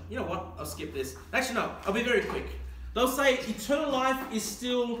if I should, you know what, I'll skip this. Actually, no, I'll be very quick. They'll say eternal life is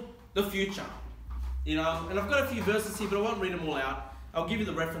still the future. You know, and I've got a few verses here, but I won't read them all out. I'll give you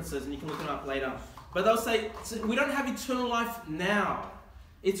the references and you can look them up later. But they'll say, we don't have eternal life now.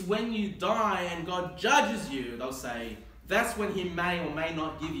 It's when you die and God judges you, they'll say, that's when he may or may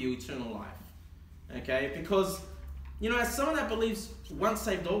not give you eternal life. Okay? Because, you know, as someone that believes once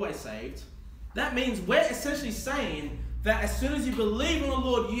saved, always saved, that means we're essentially saying that as soon as you believe in the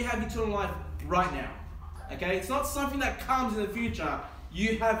Lord, you have eternal life right now. Okay? It's not something that comes in the future.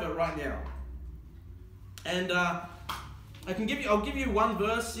 You have it right now. And I'll give you one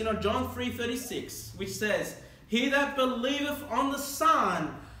verse, you know, John 3:36, which says, he that believeth on the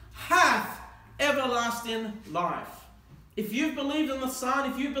Son hath everlasting life. If you've believed on the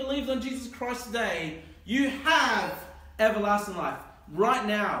Son, if you believed on Jesus Christ today, you have everlasting life. Right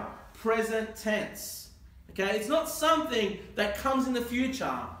now, present tense. Okay, it's not something that comes in the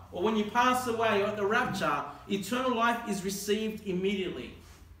future or when you pass away or at the rapture. Eternal life is received immediately.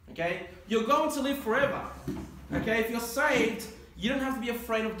 Okay, you're going to live forever. Okay, if you're saved, you don't have to be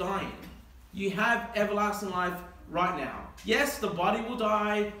afraid of dying. You have everlasting life right now. Yes, the body will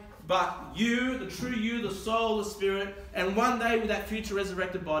die, but you, the true you, the soul, the spirit, and one day with that future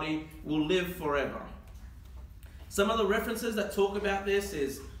resurrected body will live forever. Some other references that talk about this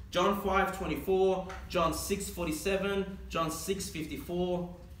is John 5:24, John 6:47, John 6:54.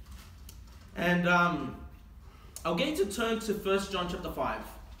 And I'll get you to turn to 1 John chapter 5.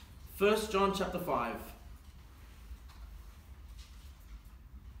 1 John chapter 5.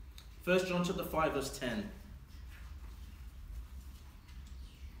 1 John chapter 5 verse 10.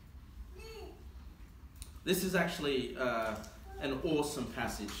 This is actually an awesome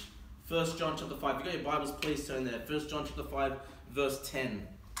passage. 1 John chapter 5. If you've got your Bibles, please turn there. 1 John chapter 5, verse 10.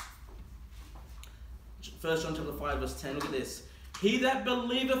 1 John chapter 5, verse 10. Look at this. He that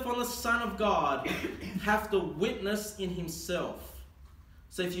believeth on the Son of God hath the witness in himself.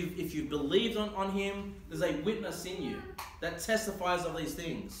 So if you've believed on him, there's a witness in you that testifies of these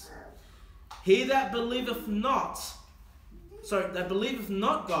things. He that believeth not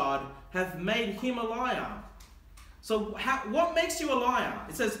God hath made him a liar. So what makes you a liar?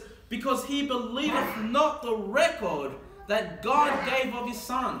 It says, because he believeth not the record that God gave of his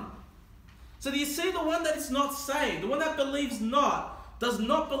Son. So do you see the one that is not saved, the one that believes not, does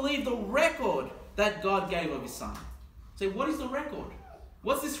not believe the record that God gave of his Son. So what is the record?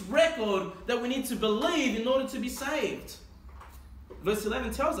 What's this record that we need to believe in order to be saved? Verse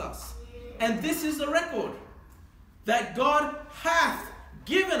 11 tells us, and this is the record, that God hath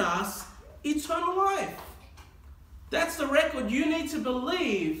given us eternal life. That's the record you need to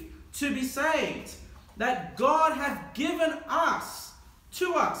believe to be saved. That God hath given us,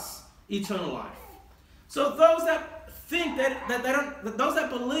 to us, eternal life. So those that think those that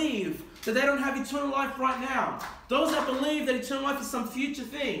believe that they don't have eternal life right now, those that believe that eternal life is some future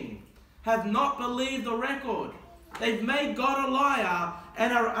thing, have not believed the record. They've made God a liar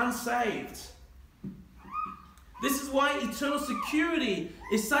and are unsaved. This is why eternal security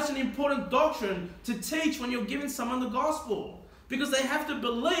is such an important doctrine to teach when you're giving someone the gospel. Because they have to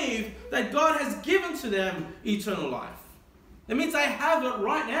believe that God has given to them eternal life. It means they have it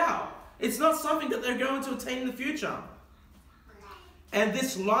right now. It's not something that they're going to attain in the future. And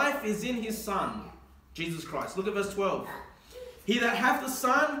this life is in his Son, Jesus Christ. Look at verse 12. He that hath the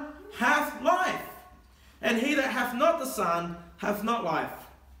Son hath life, and he that hath not the Son hath not life.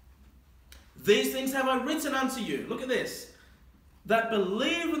 These things have I written unto you. Look at this. That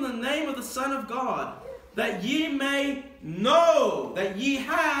believe in the name of the Son of God, that ye may know that ye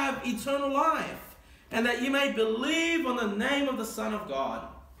have eternal life, and that ye may believe on the name of the Son of God.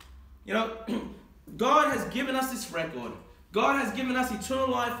 You know, God has given us this record. God has given us eternal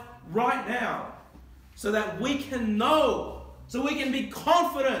life right now, so that we can know, so we can be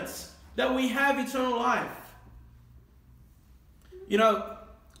confident that we have eternal life. You know,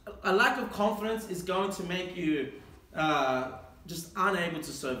 a lack of confidence is going to make you just unable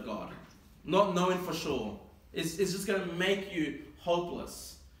to serve God. Not knowing for sure. It's just going to make you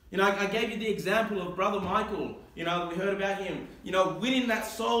hopeless. You know, I gave you the example of Brother Michael. You know, we heard about him, you know, winning that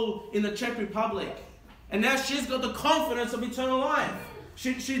soul in the Czech Republic. And now she's got the confidence of eternal life.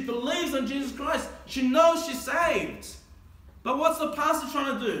 She believes in Jesus Christ. She knows she's saved. But what's the pastor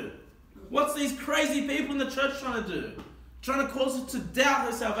trying to do? What's these crazy people in the church trying to do? Trying to cause her to doubt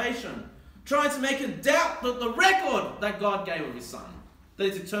her salvation. Trying to make her doubt the record that God gave of his Son. That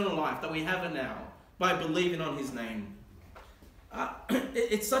is eternal life, that we have it now, by believing on his name.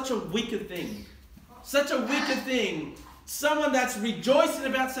 It's such a wicked thing. Such a wicked thing. Someone that's rejoicing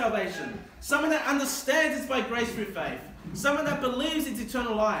about salvation. Someone that understands it's by grace through faith. Someone that believes it's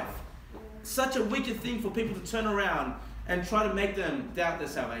eternal life. Such a wicked thing for people to turn around and try to make them doubt their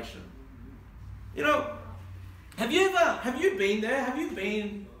salvation. You know, have you been there? Have you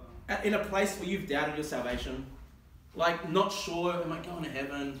been in a place where you've doubted your salvation? Like, not sure, am I going to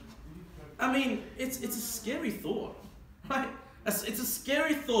heaven? I mean, it's a scary thought, right? It's a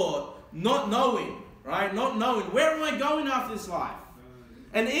scary thought, not knowing, right? Not knowing, where am I going after this life?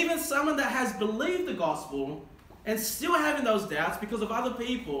 And even someone that has believed the gospel and still having those doubts because of other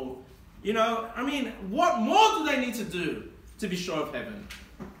people, you know, I mean, what more do they need to do to be sure of heaven?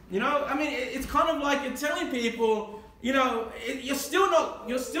 You know, I mean, it's kind of like you're telling people, you know, you're still not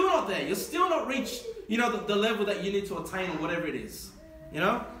there. You're still not reached, you know, the level that you need to attain or whatever it is. You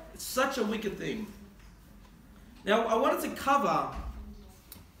know, it's such a wicked thing. Now, I want you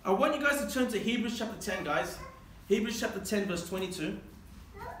guys to turn to Hebrews chapter 10, guys. Hebrews chapter 10, verse 22.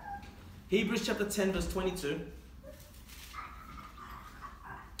 Hebrews chapter 10, verse 22.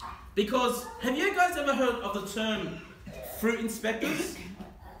 Because, have you guys ever heard of the term fruit inspectors?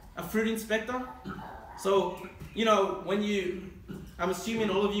 A fruit inspector? So, you know, I'm assuming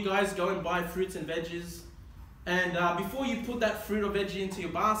all of you guys go and buy fruits and veggies. And before you put that fruit or veggie into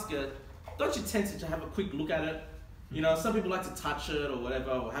your basket, don't you tend to have a quick look at it? You know, some people like to touch it or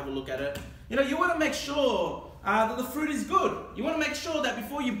whatever, or have a look at it. You know, you want to make sure that the fruit is good. You want to make sure that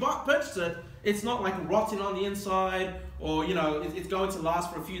before you purchase it, it's not like rotting on the inside, or, you know, it's going to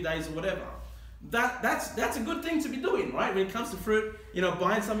last for a few days or whatever. That's a good thing to be doing, right? When it comes to fruit, you know,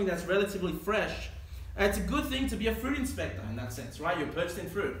 buying something that's relatively fresh, it's a good thing to be a fruit inspector in that sense, right? You're purchasing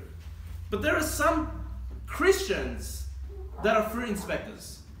fruit. But there are some Christians that are fruit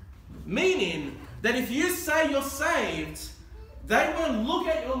inspectors. Meaning that if you say you're saved, They won't look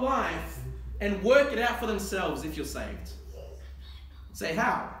at your life and work it out for themselves if you're saved. Say,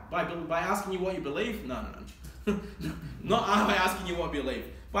 how? By asking you what you believe? No. Not by asking you what you believe.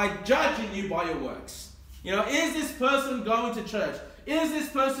 By judging you by your works. You know, is this person going to church? Is this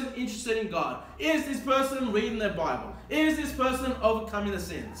person interested in God? Is this person reading their Bible? Is this person overcoming the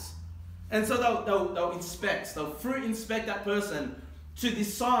sins? And so they'll fruit inspect that person to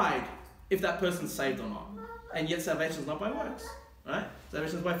decide if that person's saved or not. And yet salvation is not by works, right?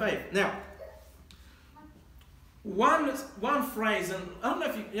 Salvation is by faith. Now, one phrase, and I don't know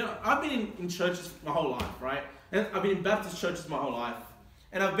if you know, I've been in churches my whole life, right? And I've been in Baptist churches my whole life.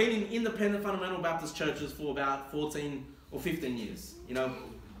 And I've been in independent fundamental Baptist churches for about 14 or 15 years, you know.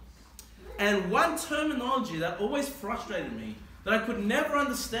 And one terminology that always frustrated me, that I could never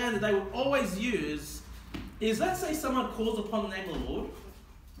understand that they would always use, is let's say someone calls upon the name of the Lord.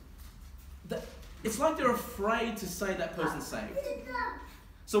 It's like they're afraid to say that person's saved.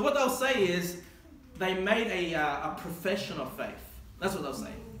 So what they'll say is, they made a profession of faith. That's what they'll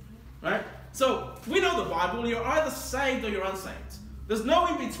say, right? So we know the Bible. You're either saved or you're unsaved. There's no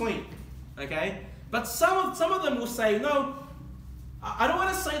in between, okay? But some of them will say, no, I don't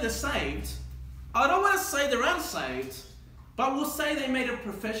want to say they're saved. I don't want to say they're unsaved. But we'll say they made a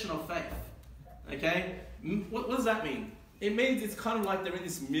profession of faith, okay? What does that mean? It means it's kind of like they're in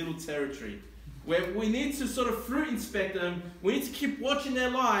this middle territory where we need to sort of fruit inspect them. We need to keep watching their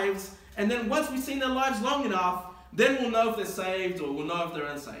lives. And then once we've seen their lives long enough, then we'll know if they're saved or we'll know if they're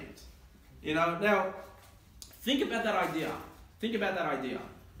unsaved. You know, now, think about that idea. Think about that idea.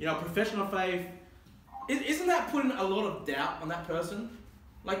 You know, profession of faith. Isn't that putting a lot of doubt on that person?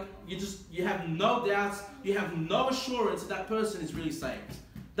 Like, you have no doubts, you have no assurance that person is really saved.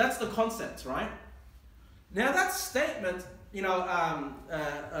 That's the concept, right? Now, that statement, you know,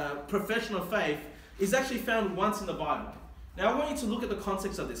 profession of faith, is actually found once in the Bible. Now, I want you to look at the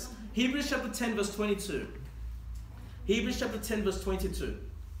context of this. Hebrews chapter 10, verse 22. Hebrews chapter 10, verse 22.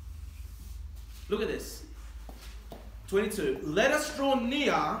 Look at this. 22. Let us draw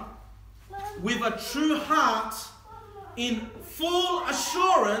near with a true heart in full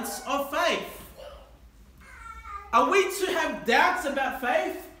assurance of faith. Are we to have doubts about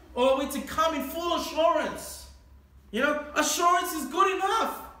faith, or are we to come in full assurance? You know, assurance is good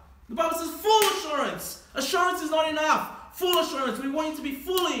enough. The Bible says full assurance. Assurance is not enough. Full assurance. We want you to be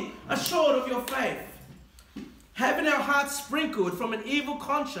fully assured of your faith. Having our hearts sprinkled from an evil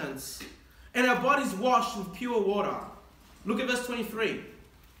conscience and our bodies washed with pure water. Look at verse 23.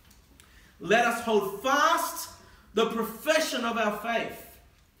 Let us hold fast the profession of our faith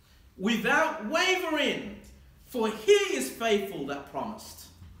without wavering, for he is faithful that promised.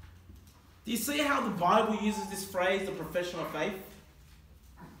 Do you see how the Bible uses this phrase, the profession of faith?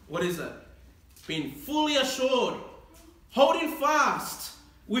 What is it? Being fully assured, holding fast,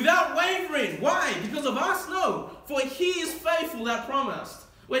 without wavering. Why? Because of us? No. For he is faithful that promised.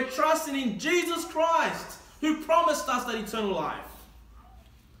 We're trusting in Jesus Christ, who promised us that eternal life.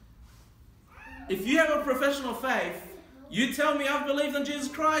 If you have a profession of faith, you tell me I've believed in Jesus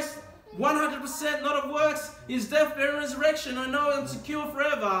Christ, 100% not of works, his death, burial, and resurrection, I know I'm secure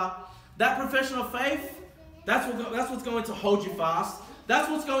forever. That profession of faith, that's what's going to hold you fast. That's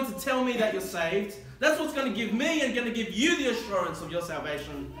what's going to tell me that you're saved. That's what's going to give me and going to give you the assurance of your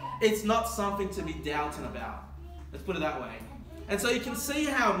salvation. It's not something to be doubting about. Let's put it that way. And so you can see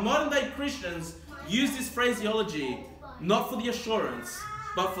how modern day Christians use this phraseology not for the assurance,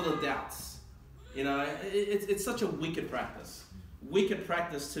 but for the doubts. You know, it's such a wicked practice. Wicked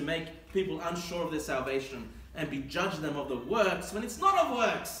practice to make people unsure of their salvation and be judging them of the works when it's not of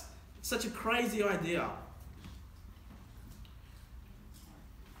works. It's such a crazy idea.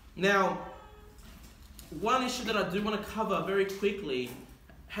 Now, one issue that I do want to cover very quickly.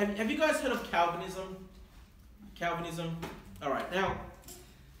 Have you guys heard of Calvinism? Calvinism? Alright, now,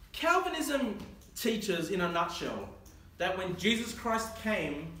 Calvinism teaches in a nutshell that when Jesus Christ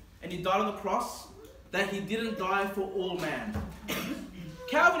came and he died on the cross, that he didn't die for all man.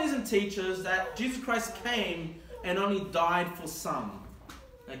 Calvinism teaches that Jesus Christ came and only died for some.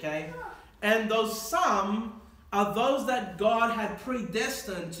 Okay? And those some are those that God had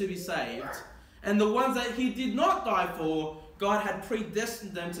predestined to be saved. And the ones that he did not die for, God had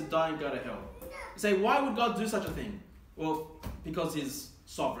predestined them to die and go to hell. You say, why would God do such a thing? Well, because he's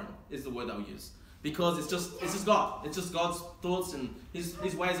sovereign, is the word they'll use. Because it's just God. It's just God's thoughts, and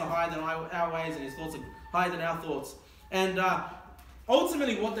his ways are higher than our ways, and his thoughts are higher than our thoughts. And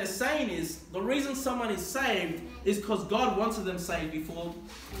ultimately what they're saying is, the reason someone is saved is because God wanted them saved before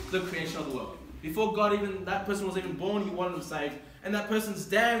the creation of the world. Before that person was even born, he wanted them saved. And that person's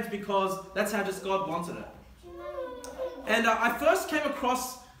damned because that's how just God wanted it. And I first came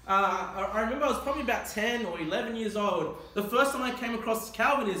across, I remember I was probably about 10 or 11 years old. The first time I came across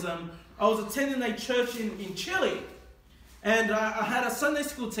Calvinism, I was attending a church in Chile. And I had a Sunday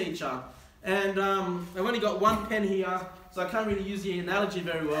school teacher. And I've only got one pen here, so I can't really use the analogy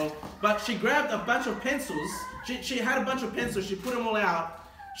very well. But she grabbed a bunch of pencils. She had a bunch of pencils. She put them all out.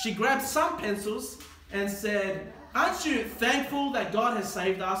 She grabbed some pencils and said, "Aren't you thankful that God has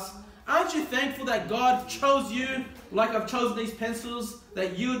saved us? Aren't you thankful that God chose you like I've chosen these pencils,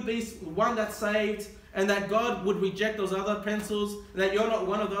 that you would be one that's saved, and that God would reject those other pencils, and that you're not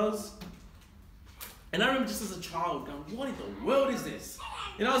one of those?" And I remember just as a child going, what in the world is this?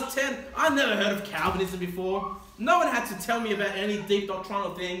 You know, I was 10, I'd never heard of Calvinism before. No one had to tell me about any deep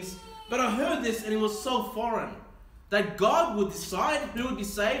doctrinal things, but I heard this and it was so foreign. That God would decide who would be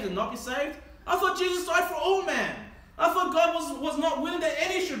saved and not be saved. I thought Jesus died for all men. I thought God was not willing that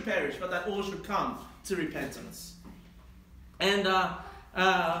any should perish, but that all should come to repentance. And that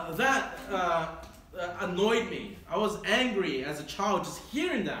annoyed me. I was angry as a child just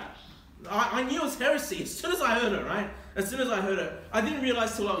hearing that. I knew it was heresy as soon as I heard it, right? As soon as I heard it. I didn't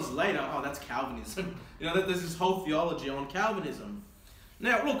realize till I was later, oh, that's Calvinism. You know, that there's this whole theology on Calvinism.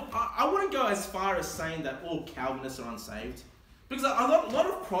 Now, look, I wouldn't go as far as saying that all Calvinists are unsaved. Because a lot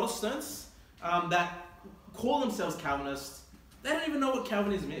of Protestants that call themselves Calvinists, they don't even know what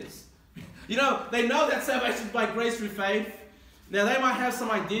Calvinism is. You know, they know that salvation is by grace through faith. Now, they might have some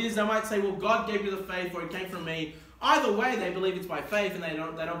ideas. They might say, well, God gave me the faith or it came from me. Either way, they believe it's by faith and they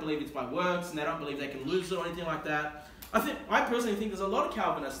don't believe it's by works and they don't believe they can lose it or anything like that. I personally think there's a lot of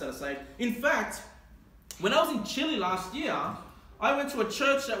Calvinists that are saved. In fact, when I was in Chile last year, I went to a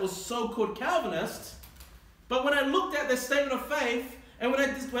church that was so-called Calvinist, but when I looked at their statement of faith, and when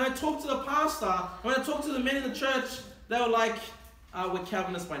I talked to the pastor, when I talked to the men in the church, they were like, we're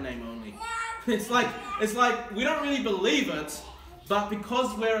Calvinists by name only. It's like we don't really believe it, but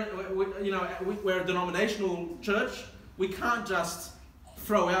because we're a denominational church, we can't just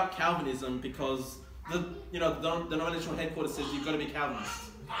throw out Calvinism because the denominational headquarters says you've got to be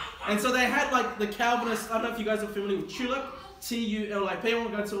Calvinist. And so they had like the Calvinist. I don't know if you guys are familiar with TULIP, TULIP. I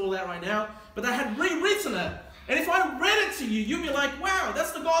won't go into all that right now, but they had rewritten it. And if I read it to you, you'd be like, wow,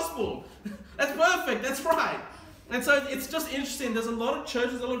 that's the gospel. That's perfect. That's right. And so it's just interesting. There's a lot of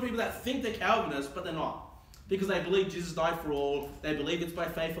churches, a lot of people that think they're Calvinists, but they're not. Because they believe Jesus died for all. They believe it's by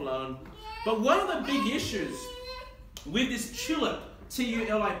faith alone. But one of the big issues with this TULIP,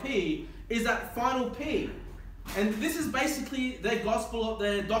 TULIP, is that final P. And this is basically their gospel,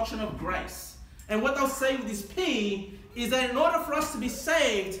 their doctrine of grace. And what they'll say with this P is that in order for us to be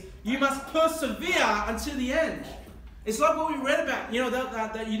saved, you must persevere until the end. It's like what we read about,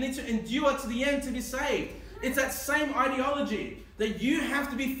 that you need to endure to the end to be saved. It's that same ideology, that you have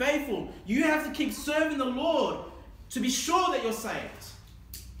to be faithful. You have to keep serving the Lord to be sure that you're saved.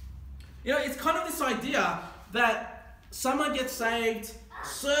 It's kind of this idea that someone gets saved,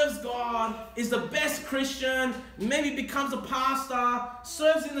 serves God, is the best Christian, maybe becomes a pastor,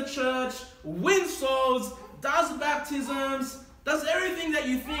 serves in the church, wins souls, does baptisms, does everything that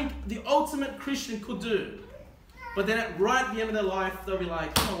you think the ultimate Christian could do. But then right at the end of their life, they'll be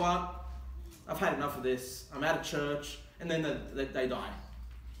like, you know what? I've had enough of this. I'm out of church. And then they die.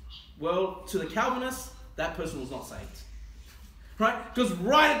 Well, to the Calvinists, that person was not saved. Right? Because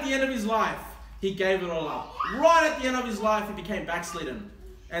right at the end of his life, he gave it all up. Right at the end of his life, he became backslidden.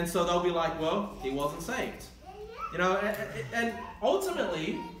 And so they'll be like, well, he wasn't saved. And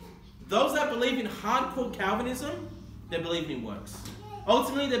ultimately, those that believe in hardcore Calvinism, they're believing in works.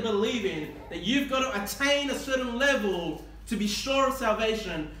 Ultimately, they're believing that you've got to attain a certain level to be sure of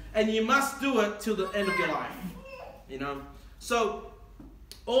salvation, and you must do it till the end of your life. So,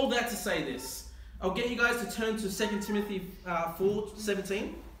 all that to say this. I'll get you guys to turn to 2 Timothy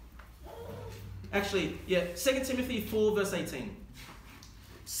 4:17. Actually, 2 Timothy 4 verse 18.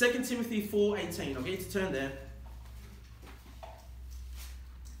 2 Timothy 4:18. I'll get you to turn there.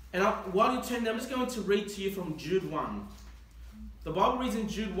 And while you turn there, I'm just going to read to you from Jude 1. The Bible reads in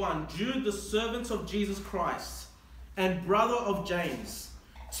Jude 1, Jude, the servant of Jesus Christ, and brother of James,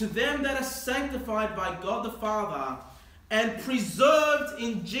 to them that are sanctified by God the Father, and preserved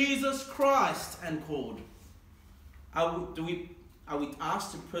in Jesus Christ, and called. Are we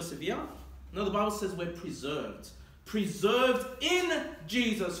asked to persevere? No, the Bible says we're preserved. Preserved in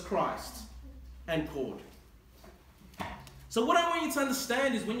Jesus Christ, and called. So what I want you to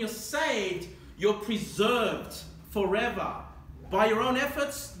understand is when you're saved, you're preserved forever. By your own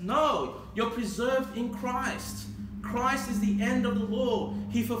efforts? No. You're preserved in Christ. Christ is the end of the law.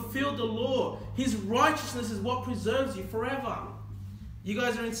 He fulfilled the law. His righteousness is what preserves you forever. You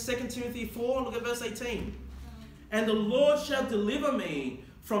guys are in 2 Timothy 4, look at verse 18. and the Lord shall deliver me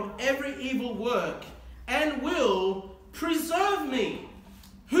from every evil work, and will preserve me.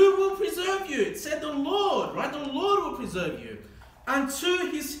 Who will preserve you? It said the Lord, right? The Lord will preserve you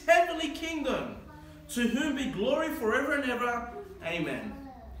unto his heavenly kingdom, to whom be glory forever and ever. Amen.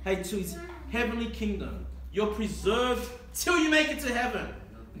 Hey, to his heavenly kingdom. You're preserved till you make it to heaven.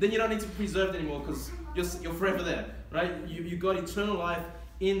 Then you don't need to be preserved anymore because you're forever there, right? You've got eternal life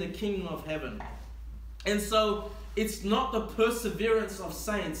in the kingdom of heaven. And so it's not the perseverance of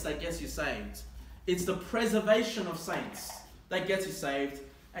saints that gets you saved. It's the preservation of saints that gets you saved,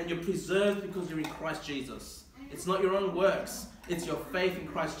 and you're preserved because you're in Christ Jesus. It's not your own works. It's your faith in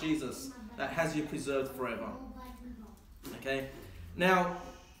Christ Jesus that has you preserved forever. Okay? Now,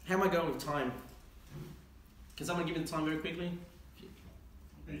 how am I going with time? Can someone give me the time very quickly?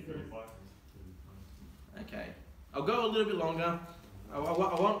 Okay. I'll go a little bit longer. I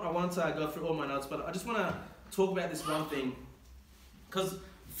want to go through all my notes, but I just want to talk about this one thing. Because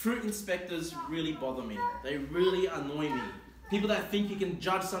fruit inspectors really bother me. They really annoy me. People that think you can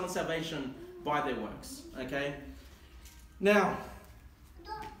judge someone's salvation by their works. Okay? Now,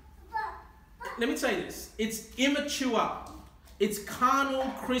 let me tell you this. It's immature. It's carnal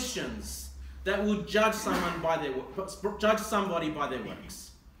Christians that will judge somebody by their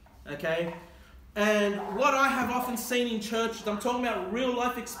works. Okay? And what I have often seen in churches, I'm talking about real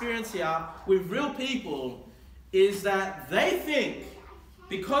life experience here with real people, is that they think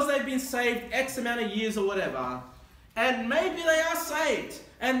because they've been saved X amount of years or whatever, and maybe they are saved,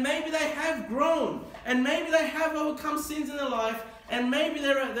 and maybe they have grown, and maybe they have overcome sins in their life, and maybe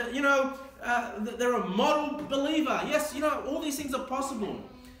they're a model believer. Yes, all these things are possible.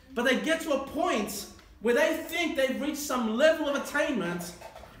 But they get to a point where they think they've reached some level of attainment,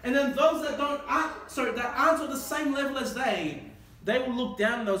 and then those that aren't at the same level as they will look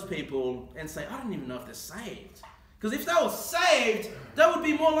down on those people and say, I don't even know if they're saved. Because if they were saved, they would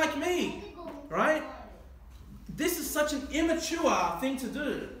be more like me. Right? This is such an immature thing to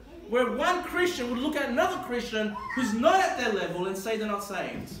do. Where one Christian would look at another Christian who's not at their level and say they're not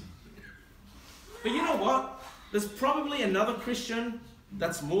saved. But you know what? There's probably another Christian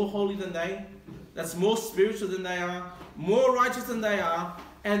that's more holy than they, that's more spiritual than they are, more righteous than they are,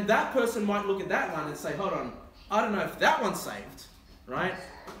 and that person might look at that one and say, hold on, I don't know if that one's saved, right?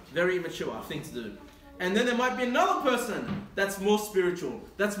 Very immature thing to do. And then there might be another person that's more spiritual,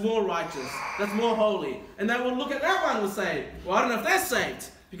 that's more righteous, that's more holy, and they will look at that one and will say, well, I don't know if they're saved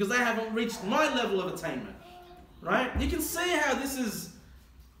because they haven't reached my level of attainment, right? You can see how this is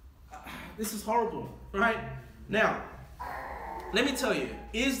horrible, right? Now, let me tell you,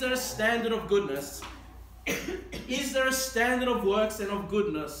 is there a standard of goodness? Is there a standard of works and of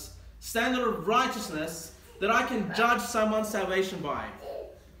goodness, standard of righteousness that I can judge someone's salvation by?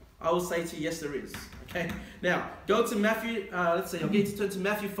 I will say to you, yes, there is. Okay. Now, go to Matthew. Let's see. I'll get you to turn to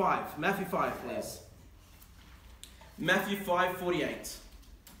Matthew 5. Matthew 5, please. Matthew 5:48.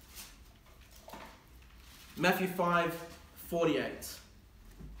 Matthew 5:48.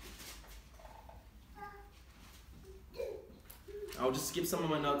 I'll just skip some of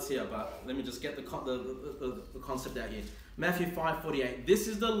my notes here, but let me just get the concept out here. Matthew 5:48. This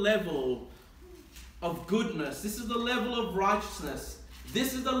is the level of goodness. This is the level of righteousness.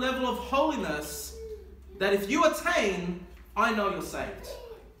 This is the level of holiness that if you attain, I know you're saved.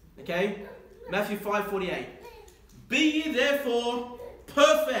 Okay? Matthew 5:48. Be ye therefore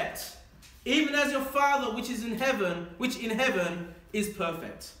perfect, even as your Father which in heaven is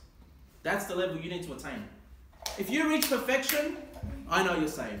perfect. That's the level you need to attain. If you reach perfection, I know you're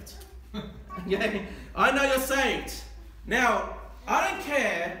saved. Okay? I know you're saved. Now, I don't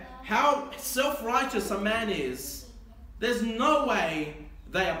care how self-righteous a man is, there's no way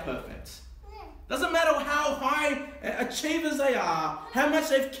they are perfect. Doesn't matter how high achievers they are, how much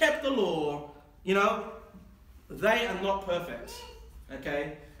they've kept the law, they are not perfect.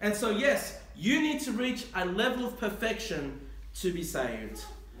 Okay? And so yes, you need to reach a level of perfection to be saved.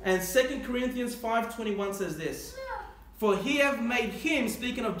 And 2 Corinthians 5:21 says this, for he hath made him,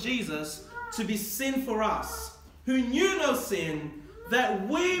 speaking of Jesus, to be sin for us, who knew no sin, that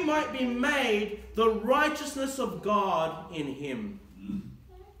we might be made the righteousness of God in him.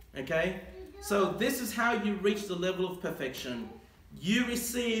 Okay? So this is how you reach the level of perfection. You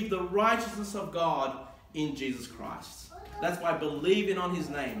receive the righteousness of God in Jesus Christ. That's by believing on his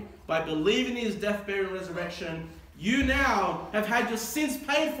name. By believing in his death, burial, and resurrection, you now have had your sins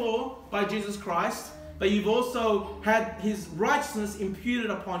paid for by Jesus Christ, but you've also had his righteousness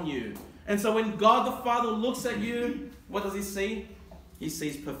imputed upon you. And so when God the Father looks at you, what does he see? He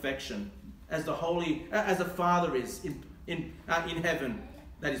sees perfection, as the Father is in heaven,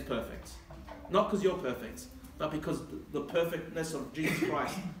 that is perfect. Not because you're perfect, but because the perfectness of Jesus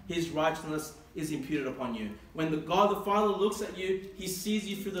Christ, his righteousness is imputed upon you. When God the Father looks at you, he sees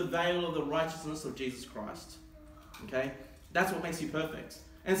you through the veil of the righteousness of Jesus Christ. Okay? That's what makes you perfect.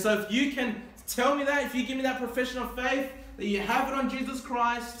 And so if you can tell me that, if you give me that profession of faith, that you have it on Jesus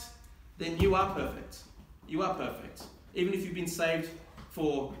Christ, then you are perfect. You are perfect. Even if you've been saved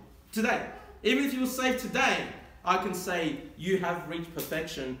for today. Even if you were saved today, I can say you have reached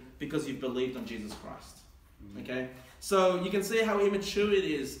perfection because you've believed on Jesus Christ. Okay? So you can see how immature it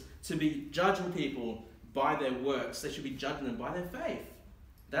is to be judging people by their works. They should be judging them by their faith.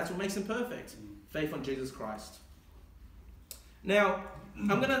 That's what makes them perfect. Faith on Jesus Christ. Now,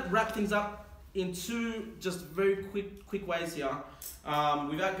 I'm going to wrap things up in two just very quick ways here,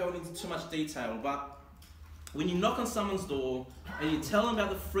 without going into too much detail. But when you knock on someone's door and you tell them about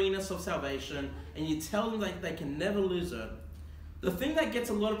the freeness of salvation and you tell them that they can never lose it, the thing that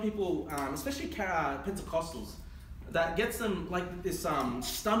gets a lot of people, especially Pentecostals, that gets them like this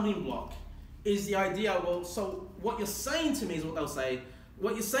stumbling block is the idea, well, so what you're saying to me is what they'll say.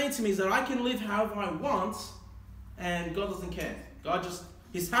 What you're saying to me is that I can live however I want and God doesn't care. God just,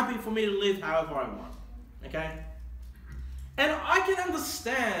 he's happy for me to live however I want. Okay? And I can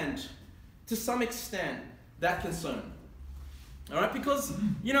understand to some extent that concern. Alright? Because,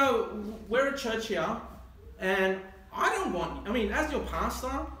 you know, we're a church here and as your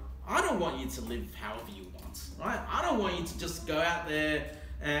pastor, I don't want you to live however you want. Right? I don't want you to just go out there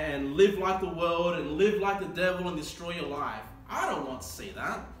and live like the world and live like the devil and destroy your life. I don't want to see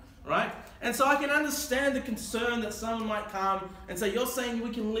that. Right? And so I can understand the concern that someone might come and say, you're saying we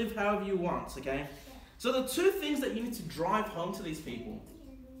can live however you want, okay? So the two things that you need to drive home to these people.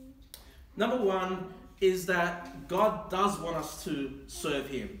 Number one is that God does want us to serve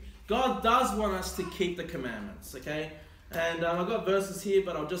him. God does want us to keep the commandments, okay? And I've got verses here,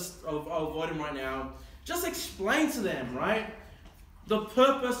 but I'll avoid them right now. Just explain to them, right, the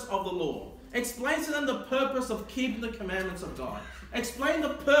purpose of the law. Explain to them the purpose of keeping the commandments of God. Explain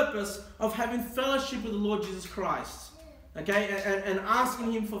the purpose of having fellowship with the Lord Jesus Christ. Okay? And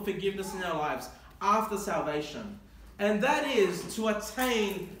asking him for forgiveness in our lives after salvation. And that is to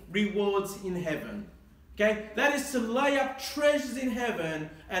attain rewards in heaven. Okay? That is to lay up treasures in heaven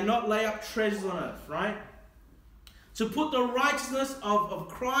and not lay up treasures on earth. Right? To put the righteousness of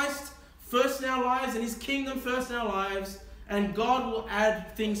Christ first in our lives and his kingdom first in our lives. And God will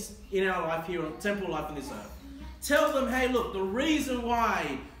add things in our life here, on temporal life on this earth. Tell them, hey, look, the reason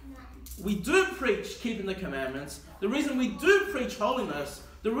why we do preach keeping the commandments, the reason we do preach holiness,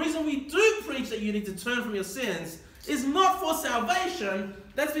 the reason we do preach that you need to turn from your sins is not for salvation,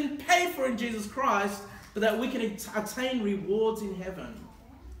 that's been paid for in Jesus Christ, but that we can attain rewards in heaven.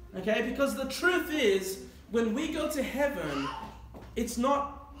 Okay? Because the truth is, when we go to heaven, it's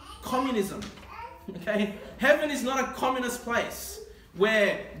not communism. Okay? Heaven is not a communist place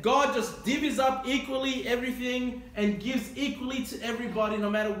where God just divvies up equally everything and gives equally to everybody no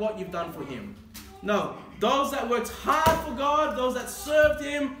matter what you've done for him. No. Those that worked hard for God, those that served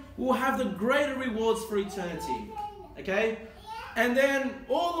him, will have the greater rewards for eternity. Okay? And then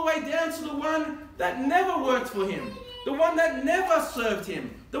all the way down to the one that never worked for him. The one that never served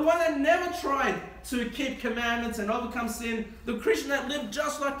him. The one that never tried to keep commandments and overcome sin. The Christian that lived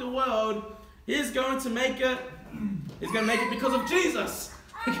just like the world. He's going to make it. He's going to make it because of Jesus.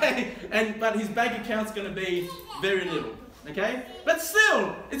 Okay? But his bank account's going to be very little. Okay? But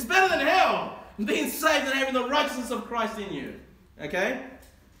still, it's better than hell. Being saved and having the righteousness of Christ in you. Okay?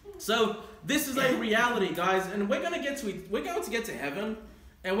 So, this is a reality, guys. And we're going to get to it. We're going to get to heaven.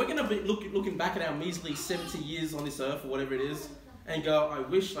 And we're going to be looking back at our measly 70 years on this earth, or whatever it is. And go, I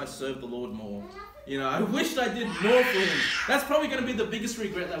wish I served the Lord more. You know, I wished I did more for him. That's probably going to be the biggest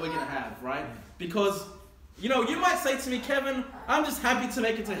regret that we're going to have, right? Because, you know, you might say to me, Kevin, I'm just happy to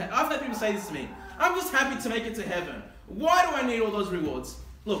make it to heaven. I've had people say this to me. I'm just happy to make it to heaven. Why do I need all those rewards?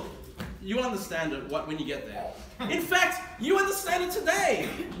 Look, you'll understand it when you get there. In fact, you understand it today.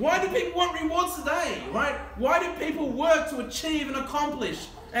 Why do people want rewards today, right? Why do people work to achieve and accomplish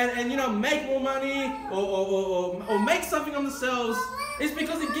and you know, make more money or make something of themselves? It's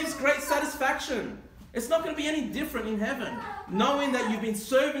because it gives great satisfaction. It's not going to be any different in heaven, knowing that you've been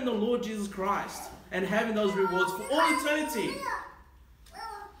serving the Lord Jesus Christ and having those rewards for all eternity.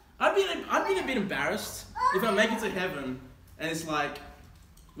 I'd be a bit embarrassed if I make it to heaven and it's like,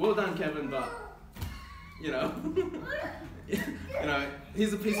 well done, Kevin, but you know,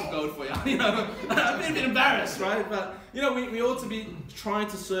 here's a piece of gold for you. You know, I'd be a bit embarrassed, right? But you know, we ought to be trying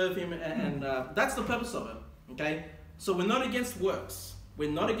to serve him, and that's the purpose of it. Okay, so we're not against works.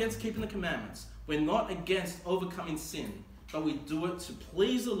 We're not against keeping the commandments. We're not against overcoming sin, but we do it to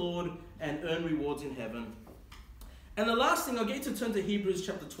please the Lord and earn rewards in heaven. And the last thing, I'll get you to turn to Hebrews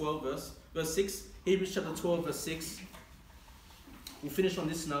chapter 12, verse 6. Hebrews chapter 12, verse 6. We'll finish on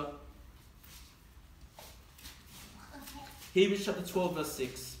this note. Hebrews chapter 12, verse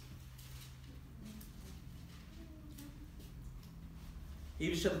 6.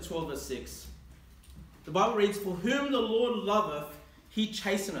 Hebrews chapter 12, verse 6. The Bible reads, "For whom the Lord loveth, he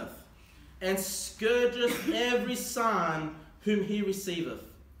chasteneth, and scourgeth every son whom he receiveth."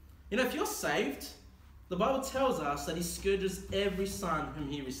 You know, if you're saved, the Bible tells us that he scourges every son whom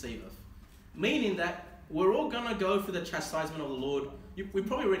he receiveth. Meaning that we're all going to go through the chastisement of the Lord. We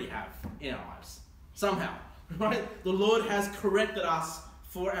probably already have in our lives. Somehow. Right? The Lord has corrected us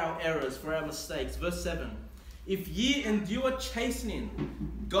for our errors, for our mistakes. Verse 7. "If ye endure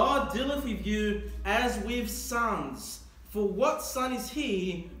chastening, God dealeth with you as with sons. For what son is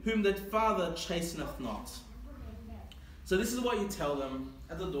he whom the Father chasteneth not?" So this is what you tell them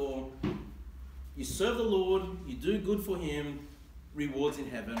at the door. You serve the Lord, you do good for him, rewards in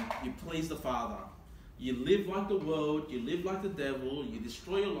heaven, you please the Father. You live like the world, you live like the devil, you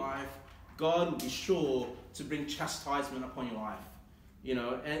destroy your life, God will be sure to bring chastisement upon your life. You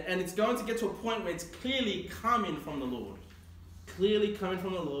know, and it's going to get to a point where it's clearly coming from the Lord. Clearly coming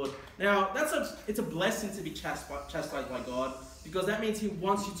from the Lord. Now, it's a blessing to be chastised by God, because that means he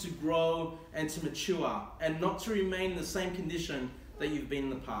wants you to grow and to mature and not to remain in the same condition that you've been in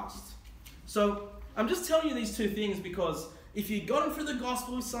the past. So, I'm just telling you these two things because if you've gotten through the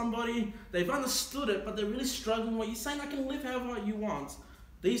gospel with somebody, they've understood it, but they're really struggling, what you're saying, I can live however you want.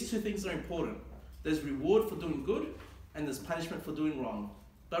 These two things are important. There's reward for doing good, and there's punishment for doing wrong.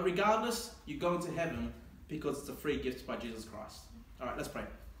 But regardless, you're going to heaven because it's a free gift by Jesus Christ. All right, let's pray.